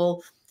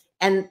tool.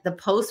 And the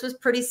post was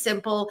pretty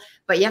simple,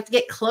 but you have to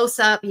get close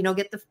up,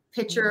 get the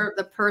picture of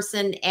the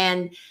person.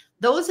 And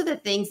those are the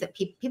things that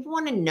people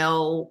want to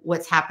know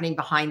what's happening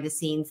behind the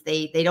scenes.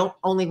 They don't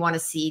only want to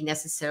see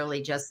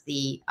necessarily just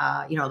the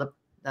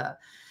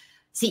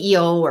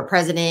CEO or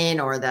president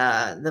or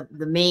the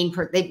main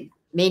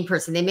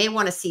person. They may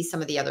want to see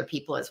some of the other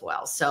people as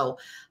well. So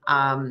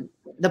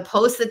the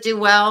posts that do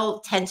well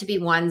tend to be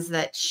ones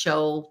that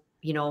show,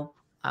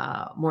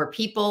 more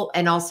people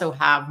and also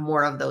have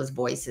more of those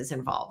voices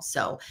involved.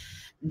 So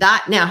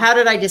now, how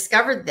did I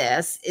discover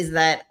this is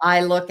that I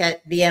look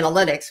at the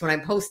analytics when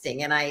I'm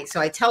posting, and I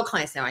tell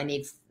clients now,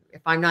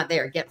 if I'm not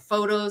there, get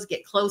photos,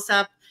 get close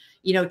up,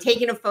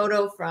 taking a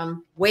photo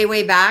from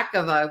way back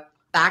of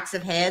backs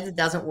of heads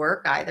doesn't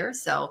work either.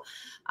 So,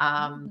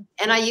 and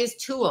I use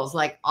tools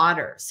like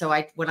Otter. So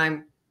when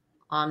I'm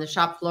on the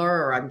shop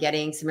floor or I'm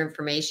getting some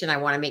information, I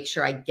want to make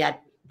sure I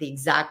get the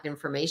exact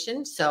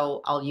information.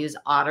 So I'll use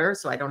Otter,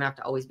 so I don't have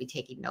to always be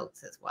taking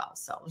notes as well.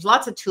 So there's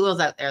lots of tools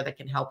out there that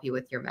can help you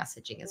with your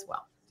messaging as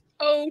well.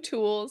 Oh,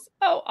 tools.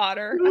 Oh,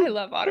 Otter. I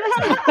love Otter.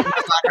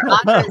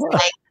 Otter is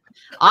like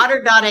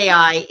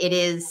Otter.ai. It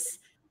is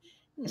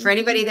for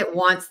anybody that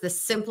wants the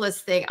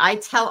simplest thing. I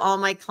tell all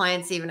my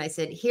clients, even I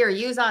said, here,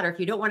 use Otter. If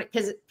you don't want it,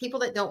 because people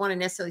that don't want to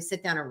necessarily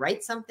sit down and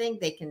write something,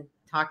 they can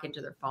talk into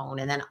their phone.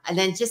 And then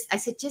I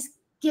said, just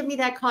give me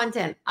that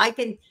content.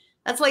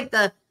 That's like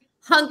the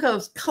hunk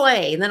of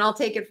clay, and then I'll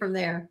take it from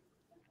there.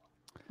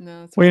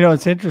 No, well,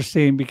 it's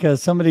interesting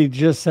because somebody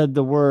just said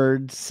the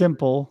word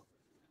simple.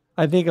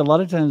 I think a lot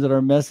of times in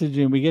our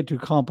messaging, we get too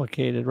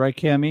complicated, right,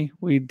 Cami?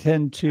 We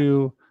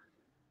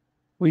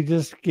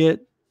just get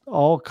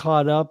all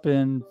caught up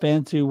in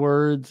fancy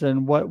words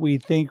and what we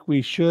think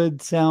we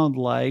should sound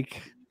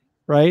like,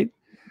 right?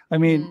 I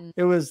mean,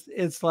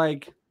 it's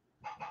like,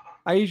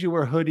 I usually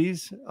wear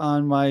hoodies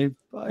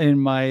in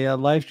my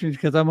live streams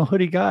because I'm a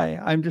hoodie guy.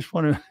 I just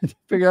want to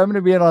figure I'm going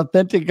to be an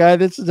authentic guy.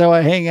 This is how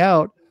I hang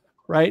out,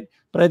 right?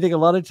 But I think a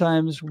lot of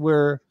times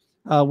with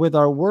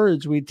our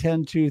words, we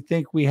tend to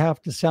think we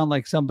have to sound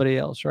like somebody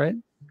else, right?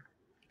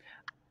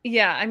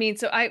 Yeah,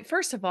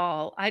 first of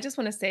all, I just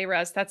want to say,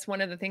 Russ, that's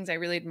one of the things I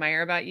really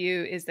admire about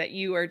you is that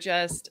you are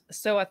just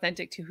so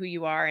authentic to who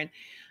you are. And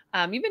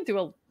you've been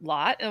through a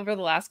lot over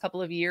the last couple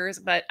of years,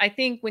 but I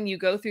think when you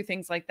go through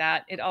things like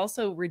that, it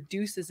also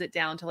reduces it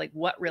down to like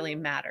what really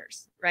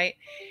matters, right?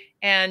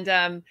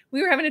 And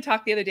we were having a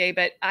talk the other day,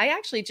 but I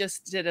actually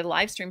just did a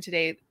live stream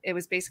today. It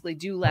was basically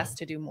do less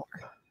to do more.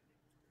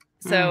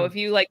 So if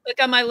you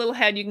click on my little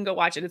head, you can go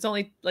watch it. It's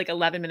only like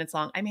 11 minutes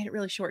long. I made it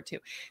really short too.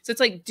 So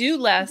it's like do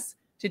less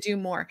to do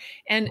more.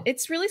 And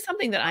it's really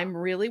something that I'm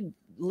really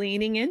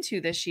leaning into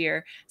this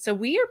year. So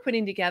we are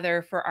putting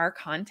together for our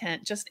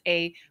content just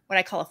what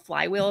I call a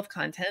flywheel of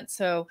content.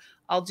 So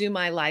I'll do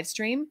my live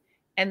stream,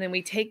 and then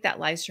we take that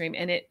live stream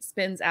and it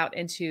spins out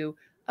into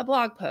a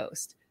blog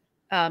post,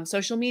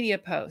 social media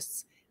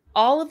posts.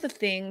 All of the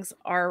things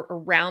are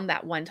around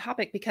that one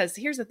topic, because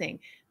here's the thing.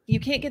 You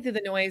can't get through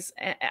the noise.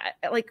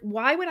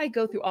 Why would I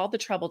go through all the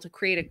trouble to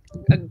create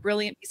a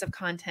brilliant piece of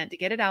content, to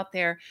get it out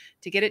there,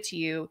 to get it to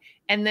you,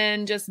 and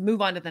then just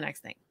move on to the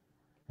next thing?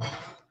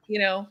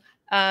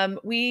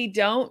 We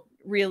don't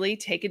really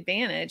take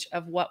advantage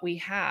of what we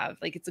have.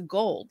 Like it's a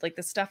gold, like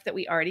the stuff that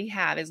we already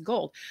have is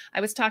gold. I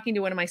was talking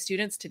to one of my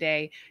students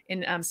today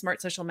in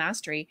Smart Social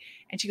Mastery,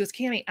 and she goes,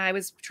 Cami, I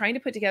was trying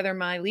to put together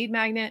my lead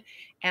magnet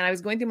and I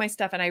was going through my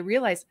stuff and I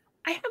realized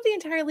I have the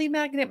entire lead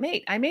magnet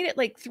made. I made it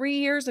like 3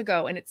 years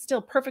ago and it's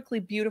still perfectly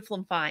beautiful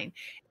and fine.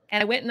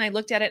 And I went and I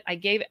looked at it.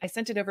 I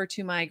sent it over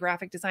to my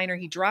graphic designer.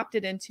 He dropped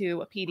it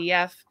into a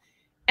PDF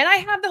and I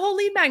have the whole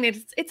lead magnet.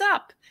 It's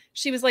up.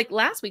 She was like,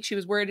 last week she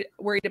was worried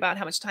about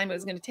how much time it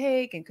was going to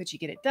take and could she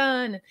get it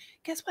done?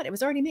 Guess what? It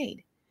was already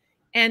made.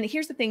 And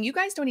here's the thing, you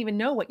guys don't even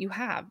know what you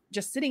have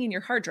just sitting in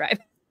your hard drive.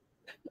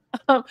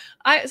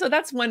 So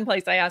that's one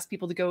place I ask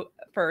people to go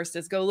first,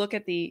 is go look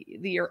at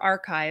your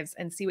archives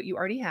and see what you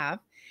already have.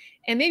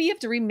 And maybe you have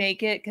to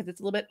remake it because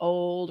it's a little bit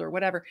old or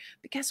whatever.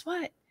 But guess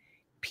what?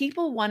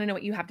 People want to know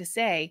what you have to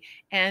say.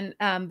 And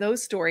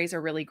those stories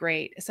are really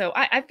great. So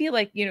I feel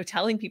like,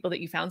 telling people that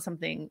you found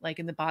something like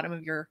in the bottom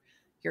of your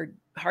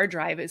hard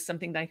drive is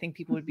something that I think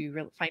people would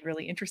find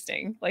really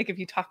interesting. Like if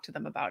you talk to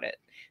them about it.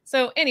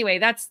 So anyway,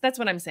 that's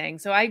what I'm saying.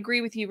 So I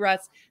agree with you,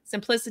 Russ.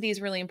 Simplicity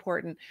is really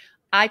important.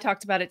 I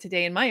talked about it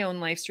today in my own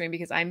live stream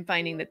because I'm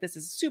finding that this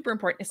is super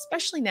important,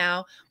 especially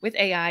now with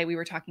AI. We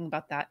were talking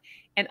about that.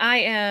 And I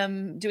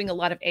am doing a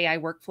lot of AI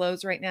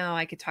workflows right now.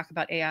 I could talk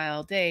about AI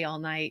all day, all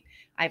night.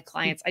 I have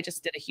clients. I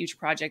just did a huge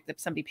project that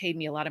somebody paid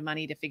me a lot of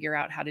money to figure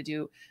out how to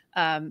do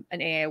an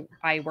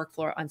AI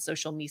workflow on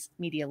social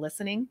media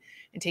listening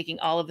and taking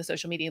all of the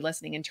social media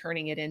listening and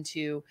turning it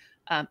into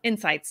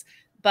insights.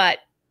 But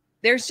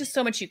there's just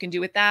so much you can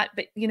do with that.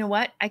 But you know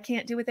what? I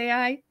can't do with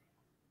AI.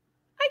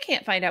 I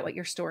can't find out what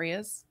your story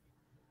is.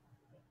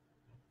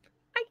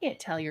 I can't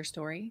tell your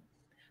story.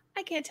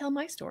 I can't tell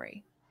my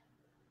story.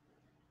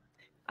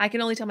 I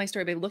can only tell my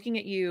story by looking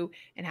at you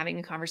and having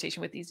a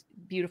conversation with these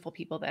beautiful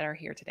people that are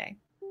here today.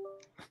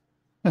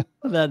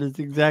 That is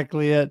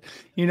exactly it.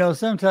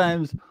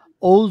 Sometimes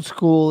old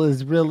school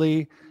is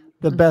really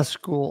the best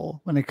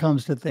school when it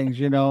comes to things,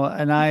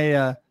 and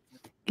I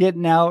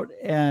getting out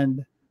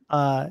and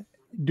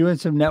doing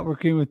some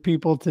networking with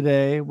people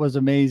today was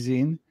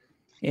amazing.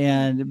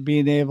 And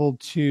being able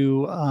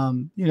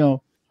to,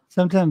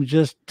 sometimes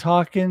just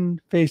talking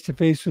face to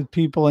face with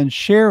people and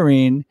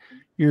sharing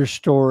your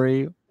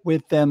story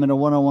with them in a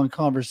one-on-one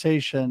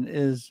conversation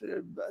is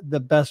the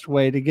best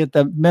way to get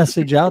the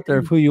message out there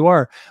of who you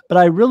are. But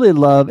I really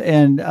love,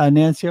 and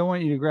Nancy, I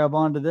want you to grab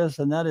onto this,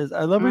 and that is,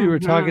 I love what you were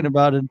talking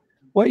about and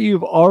what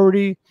you've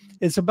already,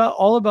 it's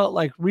all about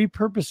like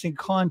repurposing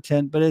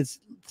content, but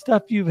it's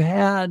stuff you've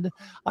had.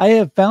 I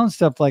have found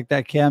stuff like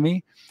that,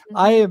 Cammie.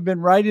 I have been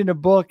writing a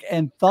book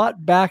and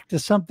thought back to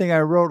something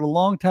I wrote a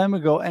long time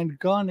ago and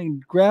gone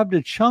and grabbed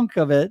a chunk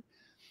of it,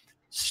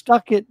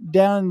 stuck it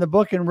down in the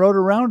book and wrote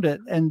around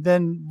it and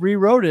then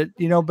rewrote it,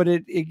 but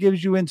it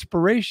gives you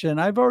inspiration.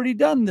 I've already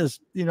done this,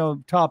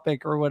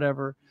 topic or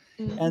whatever.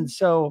 And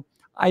so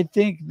I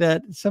think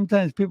that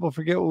sometimes people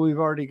forget what we've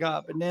already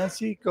got. But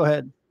Nancy, go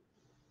ahead.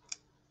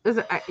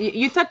 Listen,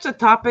 you touched the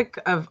topic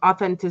of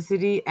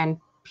authenticity and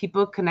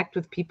people connect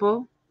with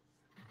people.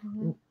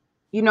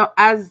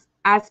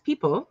 As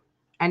people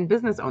and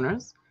business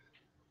owners,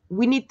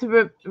 we need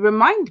to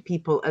remind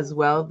people as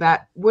well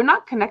that we're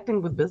not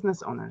connecting with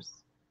business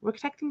owners. We're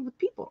connecting with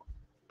people,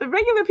 the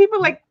regular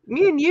people like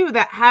me and you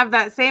that have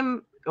that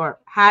same or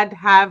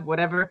have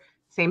whatever,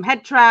 same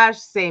head trash,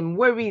 same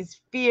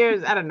worries,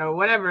 fears, I don't know,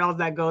 whatever else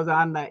that goes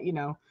on that,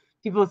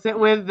 people sit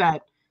with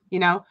that,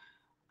 yes.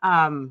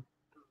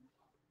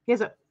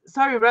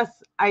 Sorry, Russ,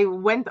 I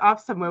went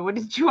off somewhere. What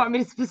did you want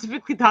me to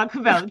specifically talk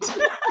about?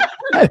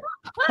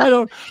 I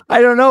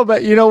don't know,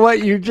 but you know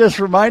what? You just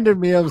reminded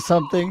me of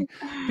something,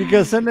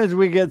 because sometimes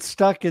we get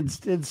stuck and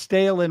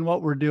stale in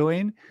what we're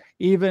doing,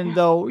 even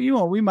though,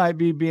 we might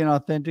be being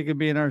authentic and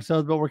being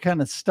ourselves, but we're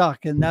kind of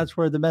stuck. And that's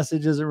where the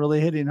message isn't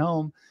really hitting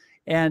home.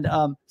 And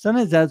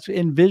sometimes that's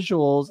in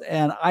visuals.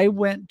 And I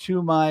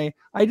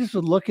just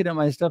was looking at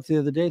my stuff the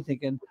other day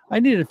thinking I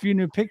needed a few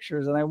new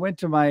pictures. And I went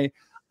to my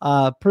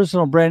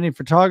personal branding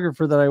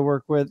photographer that I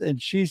work with.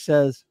 And she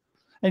says,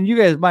 and you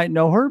guys might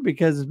know her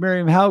because it's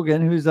Miriam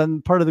Haugen, who's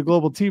on part of the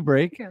Global Tea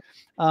Break.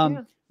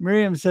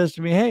 Miriam says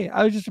to me, "Hey,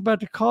 I was just about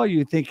to call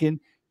you thinking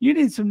you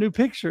need some new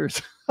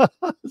pictures."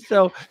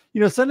 So,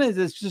 sometimes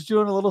it's just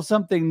doing a little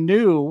something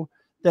new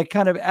that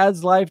kind of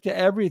adds life to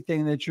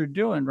everything that you're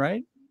doing,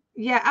 right?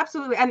 Yeah,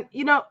 absolutely. And,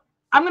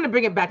 I'm going to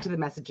bring it back to the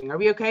messaging. Are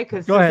we okay?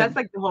 Because that's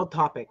like the whole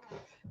topic.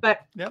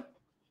 But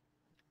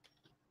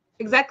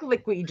exactly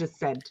like what you just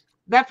said.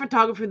 That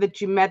photographer that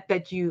you met,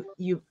 that you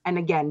and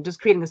again, just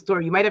creating a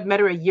story, you might have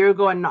met her a year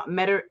ago and not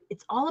met her.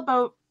 It's all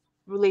about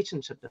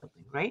relationship building,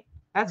 right?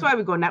 That's why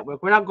we go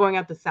network. We're not going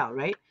out to sell,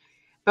 right?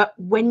 But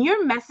when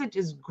your message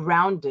is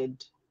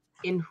grounded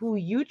in who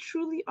you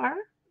truly are,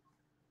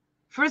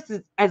 first,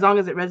 as long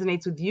as it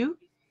resonates with you,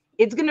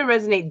 it's going to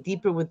resonate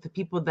deeper with the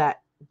people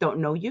that don't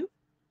know you,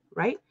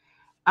 right?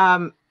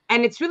 And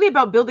it's really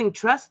about building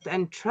trust,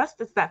 and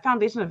trust is that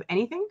foundation of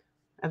anything,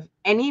 of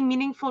any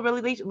meaningful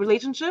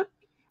relationship.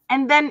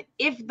 And then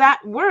if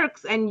that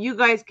works and you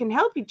guys can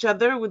help each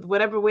other with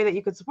whatever way that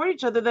you could support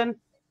each other, then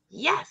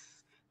yes,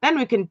 then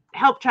we can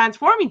help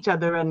transform each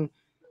other. And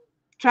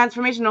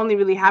transformation only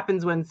really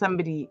happens when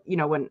somebody,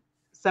 when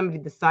somebody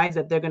decides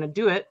that they're going to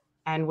do it.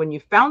 And when you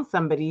found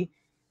somebody,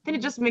 then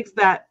it just makes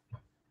that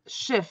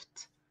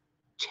shift,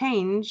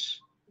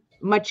 change,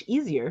 much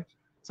easier.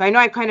 So I know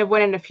I kind of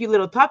went in a few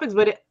little topics,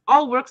 but it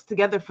all works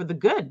together for the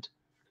good.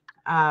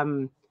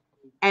 And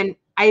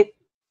I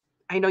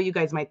know you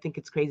guys might think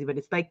it's crazy, but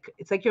it's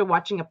like you're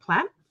watching a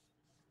plant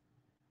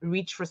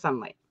reach for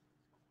sunlight,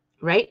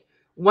 right?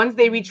 Once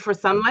they reach for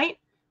sunlight,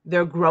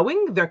 they're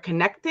growing, they're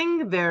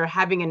connecting, they're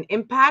having an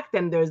impact,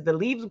 and there's the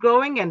leaves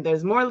growing, and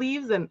there's more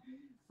leaves, and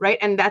right,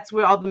 and that's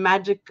where all the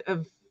magic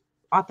of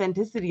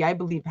authenticity, I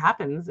believe,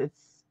 happens.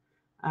 It's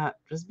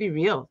just be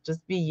real,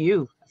 just be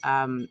you.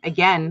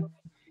 Again,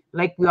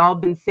 like we all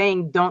been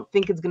saying, don't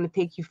think it's going to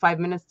take you 5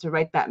 minutes to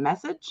write that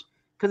message,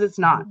 because it's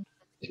not.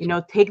 You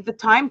know, take the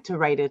time to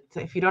write it.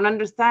 If you don't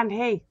understand,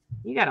 hey,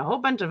 you got a whole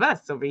bunch of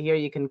us over here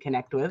you can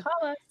connect with.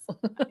 Call us.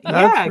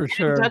 Yeah, for get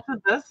sure. in touch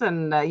with us,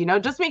 and you know,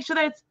 just make sure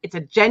that it's a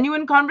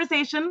genuine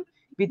conversation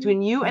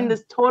between you and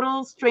this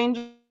total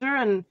stranger,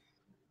 and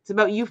it's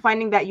about you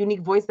finding that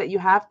unique voice that you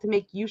have to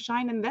make you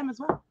shine in them as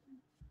well.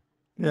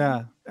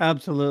 Yeah,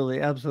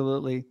 absolutely,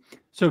 absolutely.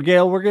 So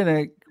Gail, we're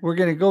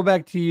gonna go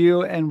back to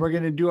you, and we're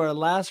gonna do our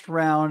last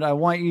round. I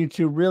want you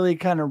to really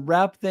kind of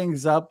wrap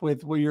things up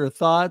with your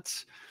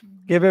thoughts.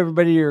 Give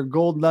everybody your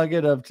gold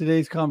nugget of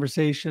today's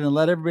conversation, and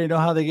let everybody know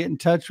how they get in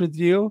touch with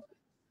you.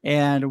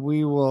 And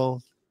we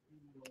will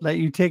let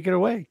you take it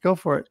away. Go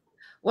for it.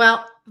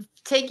 Well,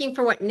 taking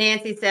from what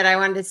Nancy said, I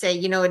wanted to say,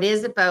 you know, it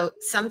is about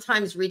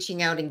sometimes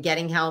reaching out and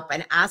getting help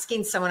and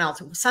asking someone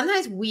else.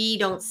 Sometimes we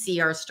don't see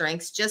our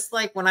strengths. Just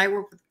like when I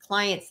work with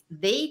clients,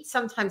 they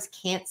sometimes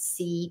can't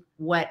see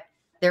what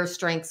their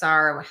strengths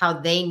are or how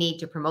they need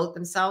to promote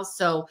themselves.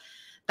 So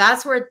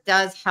that's where it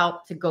does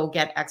help to go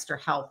get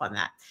extra help on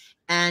that.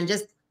 And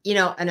just, you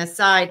know, an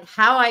aside,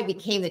 how I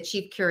became the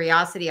Chief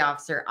Curiosity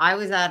Officer, I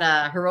was at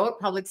a heroic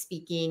public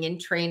speaking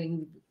and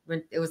training.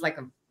 It was like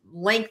a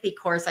lengthy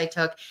course I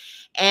took.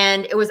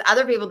 And it was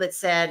other people that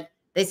said,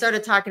 they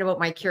started talking about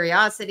my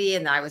curiosity,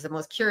 and I was the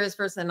most curious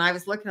person. And I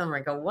was looking at them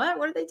and I go, what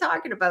are they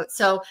talking about?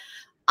 So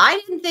I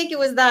didn't think it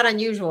was that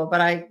unusual, but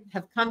I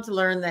have come to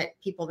learn that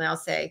people now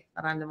say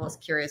that I'm the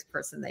most curious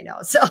person they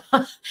know. So,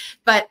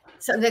 but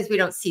sometimes we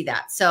don't see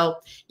that. So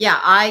yeah,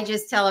 I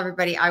just tell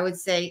everybody, I would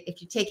say,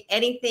 if you take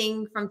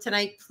anything from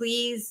tonight,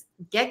 please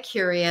get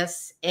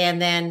curious,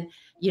 and then,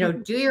 you know,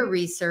 do your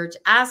research,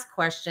 ask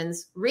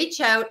questions,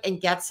 reach out and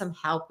get some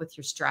help with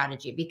your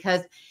strategy.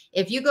 Because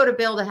if you go to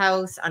build a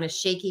house on a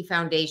shaky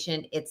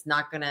foundation, it's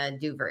not going to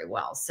do very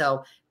well.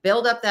 So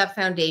build up that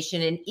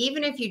foundation. And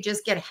even if you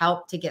just get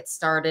help to get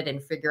started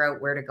and figure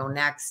out where to go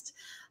next,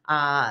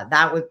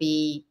 that would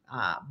be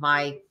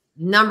my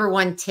number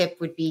one tip,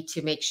 would be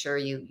to make sure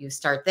you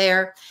start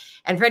there.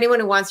 And for anyone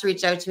who wants to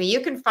reach out to me,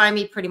 you can find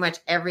me pretty much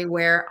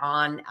everywhere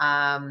on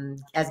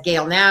as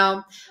Gail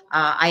Now.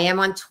 I am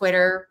on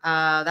Twitter.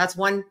 That's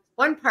one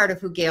part of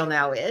who Gail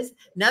Now is.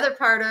 Another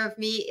part of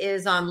me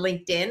is on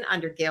LinkedIn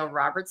under Gail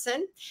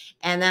Robertson.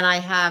 And then I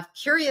have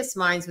Curious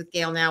Minds with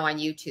Gail Now on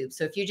YouTube.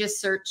 So if you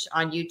just search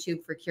on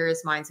YouTube for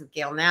Curious Minds with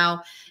Gail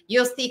Now,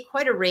 you'll see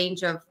quite a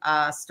range of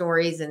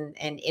stories and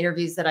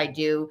interviews that I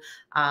do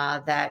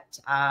that,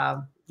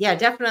 yeah,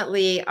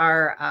 definitely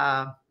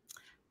are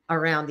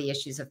around the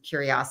issues of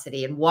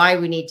curiosity and why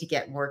we need to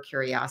get more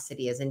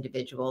curiosity as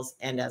individuals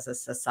and as a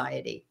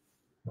society.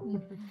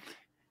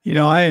 You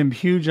know, I am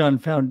huge on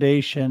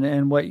foundation,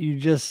 and what you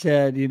just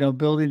said, you know,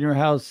 building your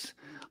house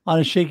on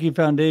a shaky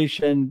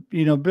foundation,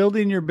 you know,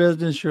 building your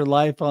business, your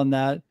life on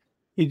that,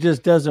 it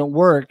just doesn't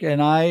work.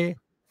 And I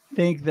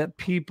think that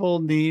people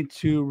need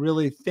to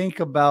really think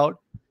about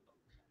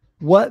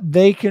what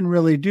they can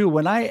really do.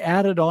 When I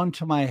added on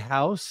to my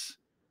house,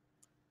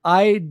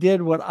 I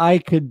did what I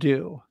could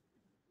do.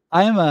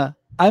 I'm a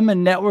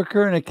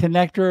networker and a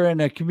connector and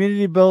a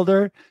community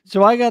builder.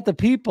 So I got the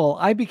people.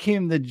 I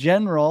became the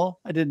general.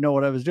 I didn't know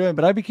what I was doing,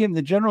 but I became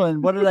the general.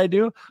 And what did I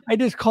do? I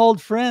just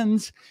called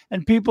friends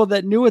and people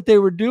that knew what they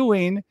were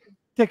doing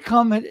to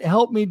come and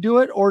help me do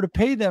it, or to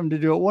pay them to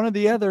do it, one or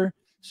the other,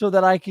 so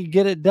that I could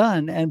get it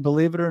done. And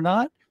believe it or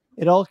not,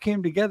 it all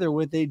came together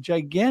with a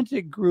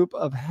gigantic group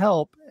of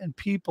help and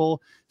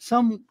people,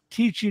 some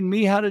teaching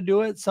me how to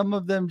do it, some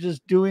of them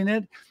just doing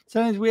it.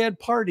 Sometimes we had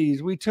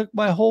parties. We took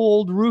my whole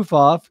old roof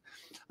off,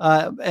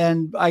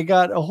 and I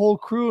got a whole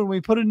crew, and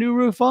we put a new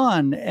roof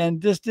on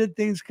and just did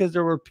things because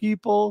there were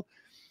people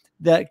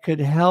that could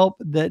help,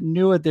 that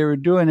knew what they were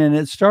doing. And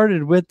it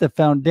started with the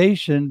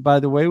foundation, by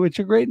the way, which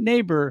a great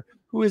neighbor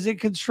who is in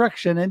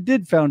construction and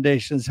did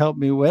foundations helped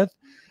me with.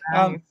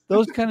 Nice.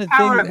 Those kind of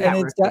Power things. of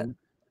And it's that. networking.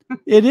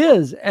 It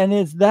is. And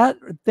it's that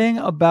thing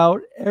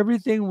about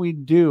everything we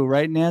do,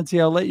 right, Nancy?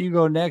 I'll let you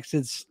go next.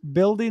 It's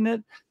building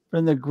it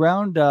from the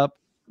ground up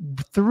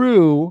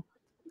through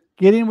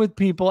getting with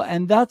people.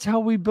 And that's how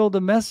we build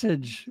a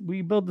message.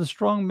 We build a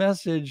strong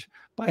message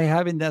by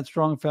having that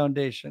strong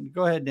foundation.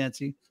 Go ahead,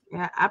 Nancy.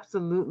 Yeah,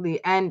 absolutely.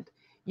 And,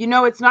 you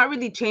know, it's not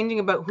really changing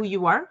about who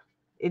you are.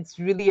 It's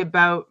really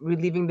about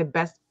relieving the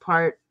best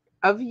part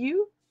of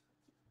you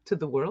to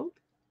the world,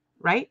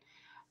 right?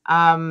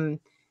 And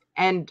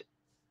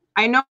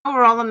I know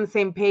we're all on the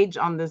same page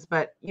on this,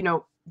 but, you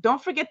know,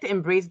 don't forget to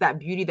embrace that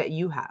beauty that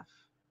you have,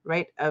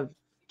 right? Of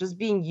just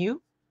being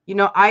you. You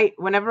know,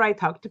 whenever I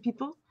talk to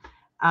people,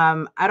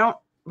 I don't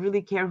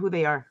really care who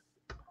they are.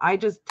 I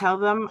just tell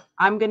them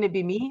I'm going to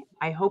be me.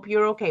 I hope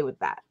you're okay with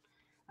that.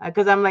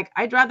 Because I'm like,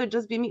 I'd rather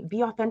just be me.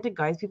 Be authentic,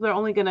 guys. People are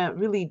only going to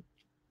really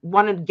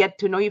want to get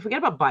to know you. Forget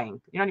about buying.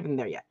 You're not even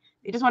there yet.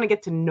 They just want to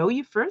get to know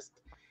you first.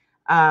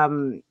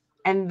 And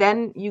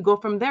then you go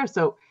from there.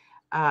 So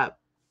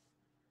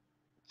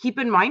keep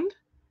in mind,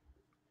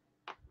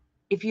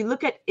 if you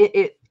look at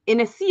it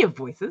in a sea of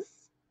voices,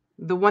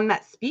 the one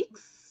that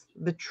speaks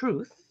the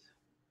truth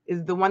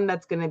is the one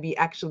that's going to be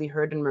actually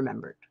heard and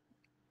remembered.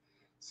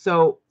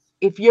 So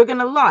if you're going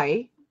to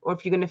lie, or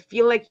if you're going to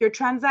feel like you're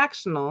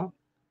transactional,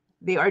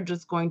 they are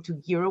just going to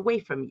gear away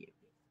from you.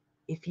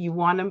 If you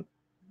want to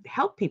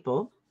help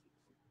people,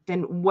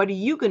 then what are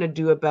you going to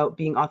do about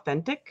being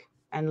authentic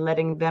and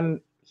letting them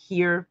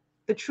hear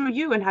the true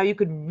you and how you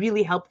could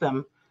really help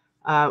them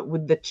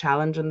with the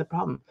challenge and the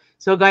problem?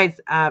 So guys,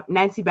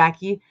 Nancy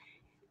Backey,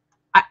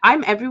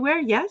 I'm everywhere,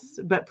 yes,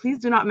 but please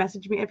do not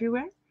message me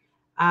everywhere.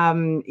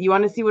 You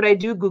want to see what I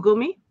do, Google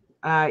me.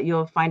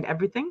 You'll find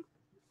everything.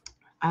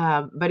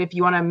 But if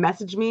you want to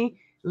message me,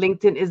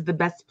 LinkedIn is the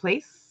best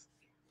place.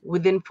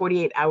 Within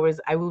 48 hours,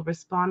 I will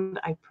respond,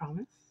 I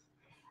promise.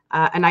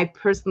 And I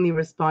personally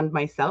respond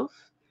myself.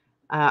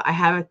 I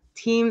have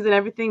teams and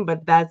everything,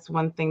 but that's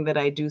one thing that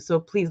I do. So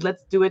please,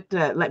 let's do it.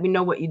 Let me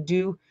know what you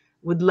do.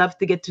 Would love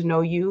to get to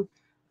know you.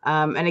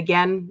 And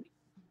again,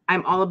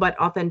 I'm all about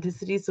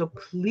authenticity. So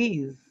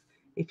please,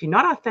 if you're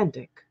not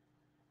authentic,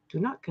 do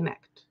not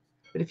connect.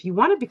 But if you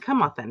want to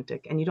become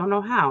authentic and you don't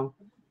know how,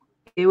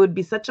 it would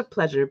be such a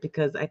pleasure,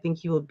 because I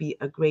think you will be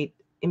a great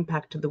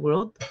impact to the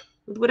world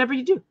with whatever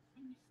you do.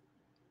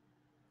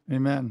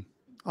 Amen.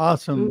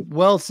 Awesome.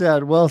 Well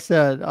said. Well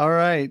said. All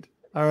right.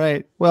 All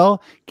right.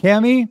 Well,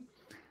 Cammie,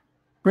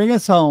 bring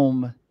us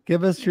home.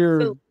 Give us your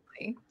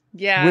Absolutely.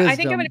 Yeah, wisdom. I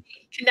think I'm going to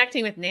be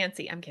connecting with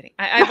Nancy. I'm kidding.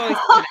 I've always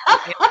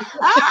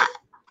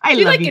I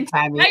she love like you,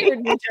 Cammie.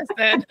 inspired me just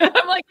then.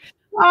 I'm like,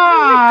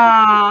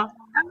 Aww.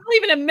 I'm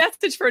leaving a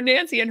message for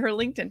Nancy in her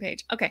LinkedIn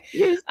page. Okay.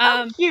 You're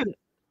so cute.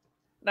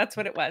 That's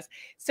what it was.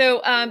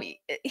 So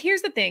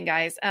here's the thing,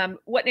 guys.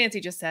 What Nancy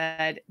just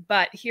said,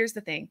 but here's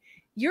the thing.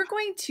 You're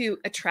going to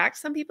attract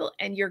some people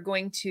and you're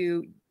going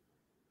to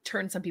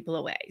turn some people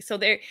away. So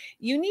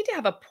you need to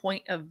have a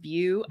point of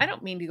view. I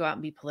don't mean to go out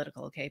and be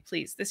political. Okay,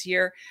 please. This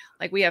year,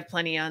 like we have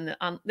plenty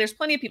there's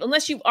plenty of people,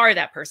 unless you are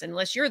that person,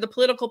 unless you're the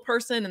political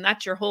person and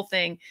that's your whole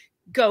thing,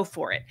 go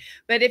for it.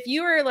 But if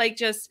you are like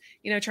just,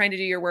 trying to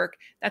do your work,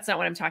 that's not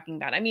what I'm talking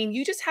about. I mean,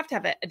 you just have to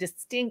have a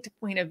distinct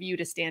point of view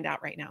to stand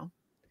out right now.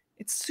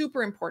 It's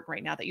super important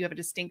right now that you have a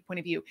distinct point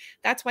of view.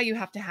 That's why you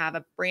have to have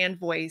a brand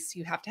voice.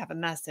 You have to have a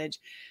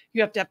message.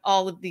 You have to have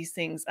all of these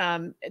things.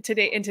 In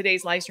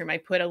today's live stream, I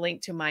put a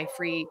link to my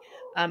free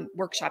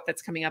workshop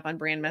that's coming up on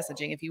brand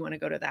messaging if you want to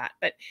go to that.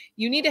 But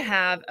you need to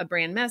have a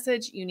brand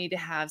message. You need to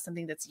have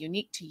something that's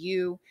unique to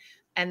you.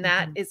 And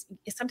that is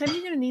sometimes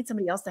you're going to need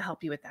somebody else to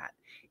help you with that.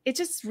 It's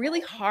just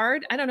really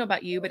hard. I don't know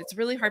about you, but it's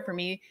really hard for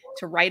me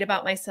to write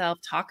about myself,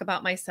 talk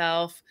about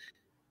myself.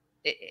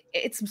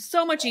 It's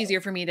so much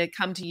easier for me to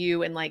come to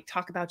you and like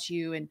talk about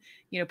you and,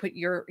 put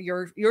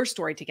your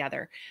story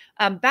together.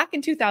 Back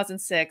in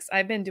 2006,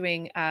 I've been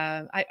doing,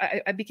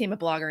 I became a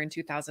blogger in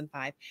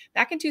 2005.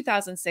 Back in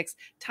 2006,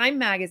 Time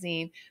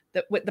Magazine,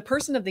 the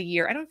person of the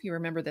year, I don't know if you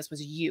remember this,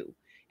 was you.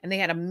 And they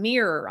had a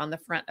mirror on the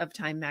front of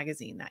Time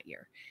Magazine that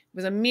year. It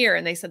was a mirror.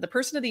 And they said, the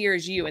person of the year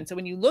is you. And so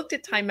when you looked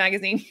at Time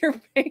Magazine, your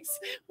face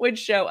would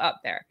show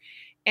up there.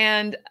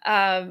 And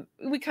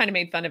we kind of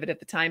made fun of it at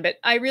the time, but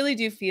I really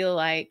do feel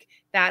like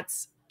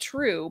that's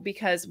true,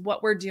 because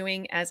what we're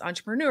doing as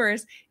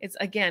entrepreneurs is,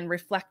 again,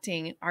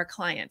 reflecting our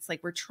clients.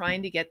 Like we're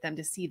trying to get them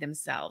to see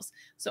themselves.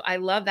 So I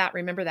love that.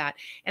 Remember that.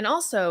 And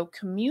also,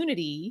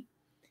 community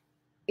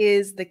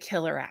is the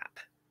killer app.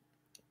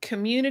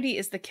 Community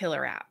is the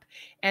killer app.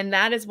 And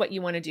that is what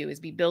you want to do, is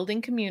be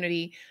building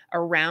community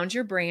around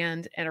your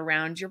brand and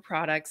around your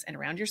products and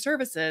around your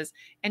services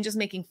and just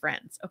making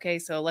friends. Okay.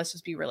 So let's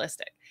just be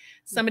realistic.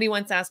 Somebody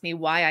once asked me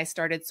why I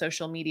started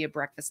Social Media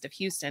Breakfast of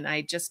Houston.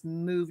 I just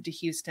moved to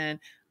Houston.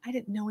 I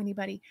didn't know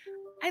anybody.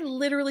 I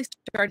literally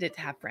started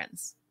to have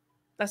friends.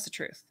 That's the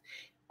truth.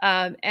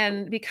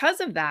 And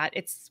because of that,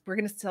 we're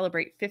going to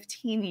celebrate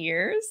 15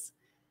 years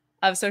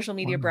of Social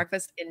Media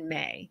Breakfast in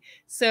May.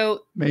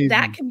 So amazing.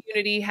 That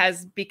community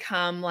has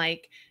become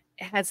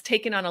has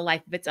taken on a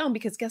life of its own,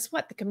 because guess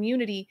what? The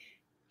community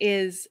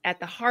is at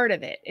the heart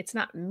of it. It's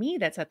not me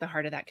that's at the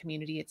heart of that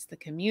community. It's the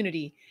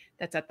community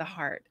that's at the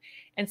heart.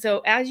 And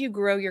so as you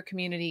grow your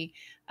community,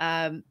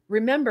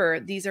 remember,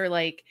 these are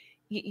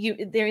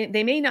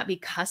they may not be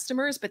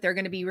customers, but they're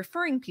going to be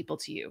referring people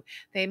to you.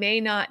 They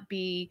may not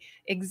be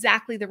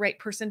exactly the right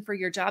person for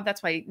your job.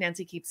 That's why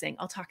Nancy keeps saying,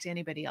 I'll talk to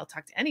anybody. I'll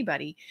talk to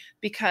anybody,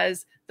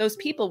 because those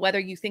people, whether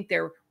you think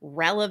they're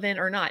relevant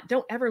or not,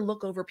 don't ever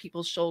look over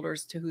people's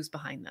shoulders to who's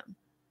behind them.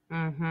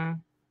 Mm-hmm.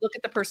 Look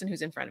at the person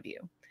who's in front of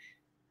you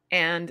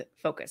and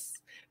focus,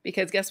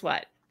 because guess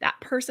what?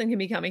 That person can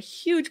become a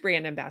huge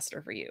brand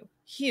ambassador for you.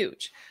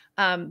 Huge.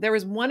 There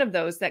was one of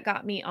those that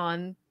got me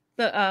on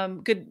the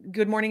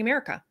Good Morning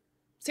America.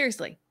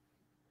 Seriously.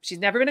 She's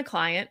never been a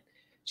client.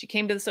 She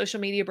came to the social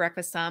media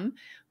breakfast some,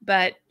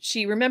 but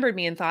she remembered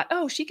me and thought,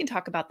 oh, she can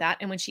talk about that.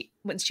 And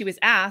when she was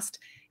asked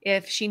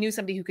if she knew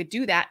somebody who could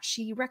do that,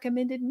 she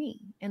recommended me.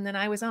 And then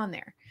I was on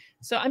there.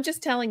 So I'm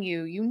just telling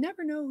you, you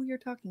never know who you're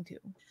talking to.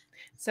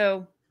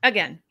 So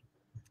again,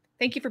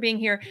 thank you for being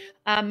here.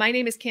 My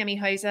name is Cami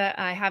Heise.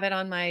 I have it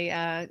on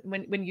my,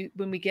 when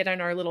we get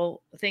on our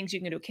little things, you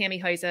can go to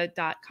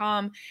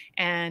camiheise.com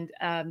and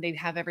they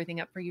have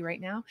everything up for you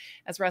right now,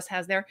 as Russ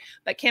has there.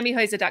 But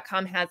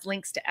camiheise.com has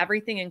links to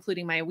everything,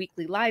 including my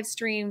weekly live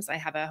streams. I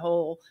have a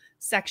whole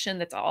section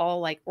that's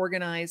all like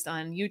organized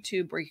on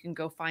YouTube where you can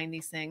go find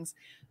these things.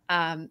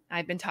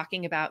 I've been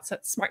talking about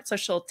smart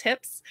social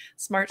tips,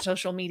 smart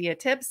social media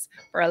tips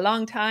for a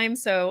long time.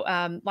 So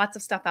lots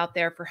of stuff out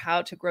there for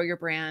how to grow your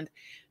brand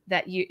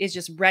that is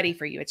just ready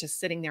for you. It's just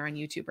sitting there on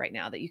YouTube right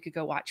now that you could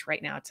go watch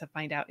right now to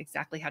find out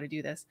exactly how to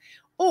do this.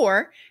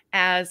 Or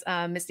as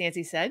Miss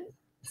Nancy said,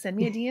 send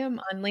me a DM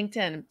on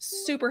LinkedIn.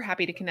 Super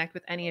happy to connect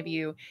with any of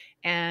you.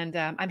 And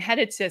I'm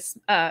headed to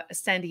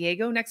San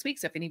Diego next week.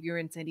 So if any of you are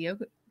in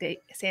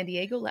San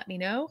Diego, let me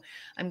know.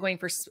 I'm going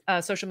for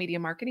Social Media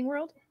Marketing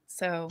World.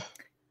 So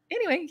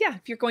anyway, yeah,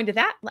 if you're going to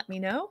that, let me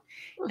know.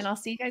 And I'll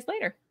see you guys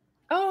later.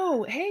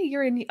 Oh, hey,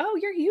 you're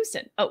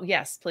Houston. Oh,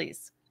 yes,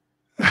 please.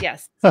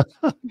 Yes.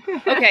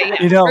 Okay.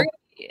 Yeah.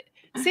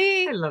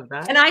 See, I love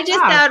that. And I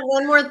just add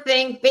one more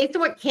thing based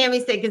on what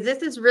Cami said, because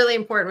this is really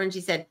important when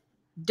she said,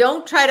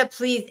 don't try to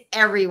please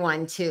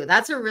everyone too.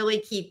 That's a really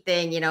key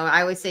thing.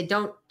 I always say,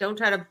 don't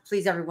try to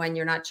please everyone.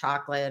 You're not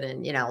chocolate.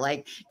 And,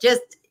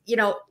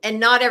 and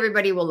not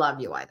everybody will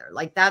love you either.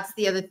 Like, that's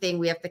the other thing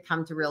we have to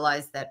come to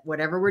realize, that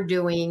whatever we're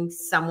doing,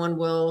 someone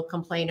will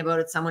complain about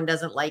it. Someone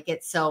doesn't like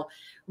it. So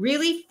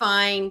really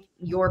find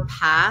your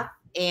path.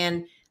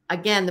 And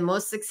again, the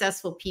most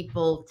successful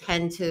people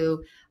tend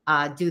to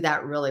do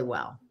that really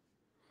well.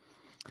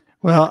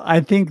 Well, I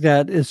think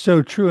that is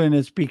so true. And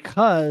it's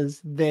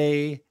because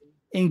they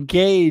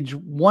engage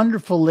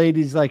wonderful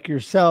ladies like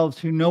yourselves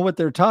who know what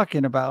they're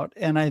talking about.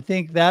 And I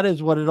think that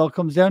is what it all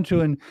comes down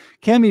to. And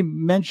Cami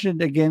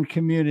mentioned again,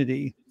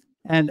 community.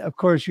 And of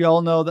course, you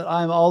all know that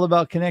I'm all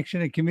about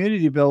connection and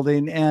community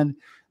building. And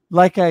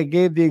like I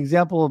gave the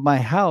example of my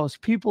house,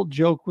 people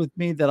joke with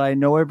me that I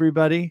know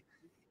everybody.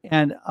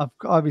 And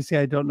obviously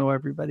I don't know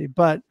everybody,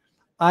 but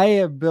I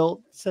have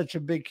built such a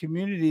big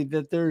community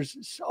that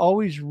there's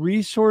always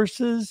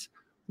resources,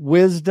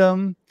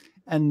 wisdom,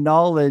 and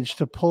knowledge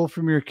to pull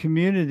from your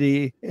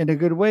community in a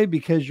good way,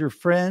 because you're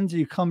friends,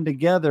 you come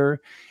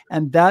together,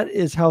 and that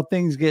is how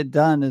things get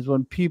done, is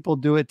when people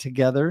do it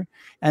together.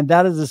 And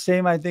that is the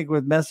same, I think,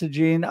 with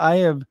messaging.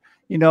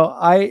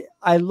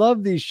 I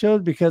love these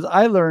shows because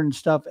I learn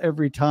stuff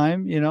every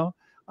time.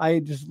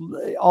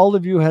 All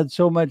of you had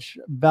so much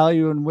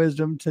value and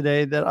wisdom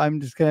today that I'm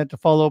just going to have to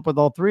follow up with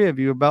all three of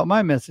you about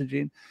my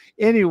messaging.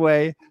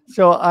 Anyway,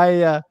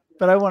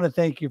 but I want to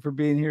thank you for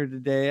being here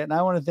today. And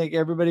I want to thank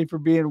everybody for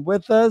being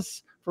with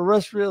us for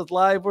Russ Reels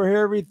Live. We're here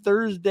every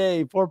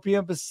Thursday, 4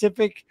 p.m.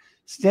 Pacific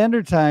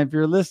Standard Time. If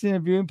you're listening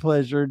and viewing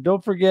pleasure,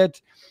 don't forget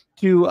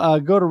to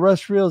go to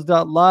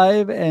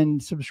russreels.live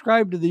and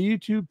subscribe to the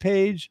YouTube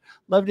page.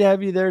 Love to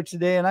have you there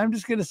today. And I'm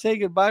just going to say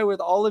goodbye with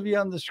all of you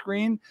on the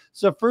screen.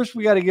 So first,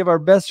 we got to give our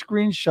best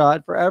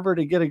screenshot forever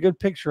to get a good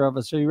picture of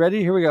us. Are you ready?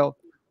 Here we go.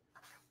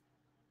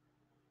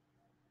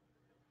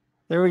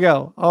 There we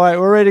go. All right,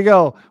 we're ready to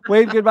go.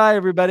 Wave goodbye,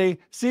 everybody.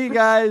 See you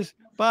guys.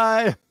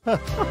 Bye.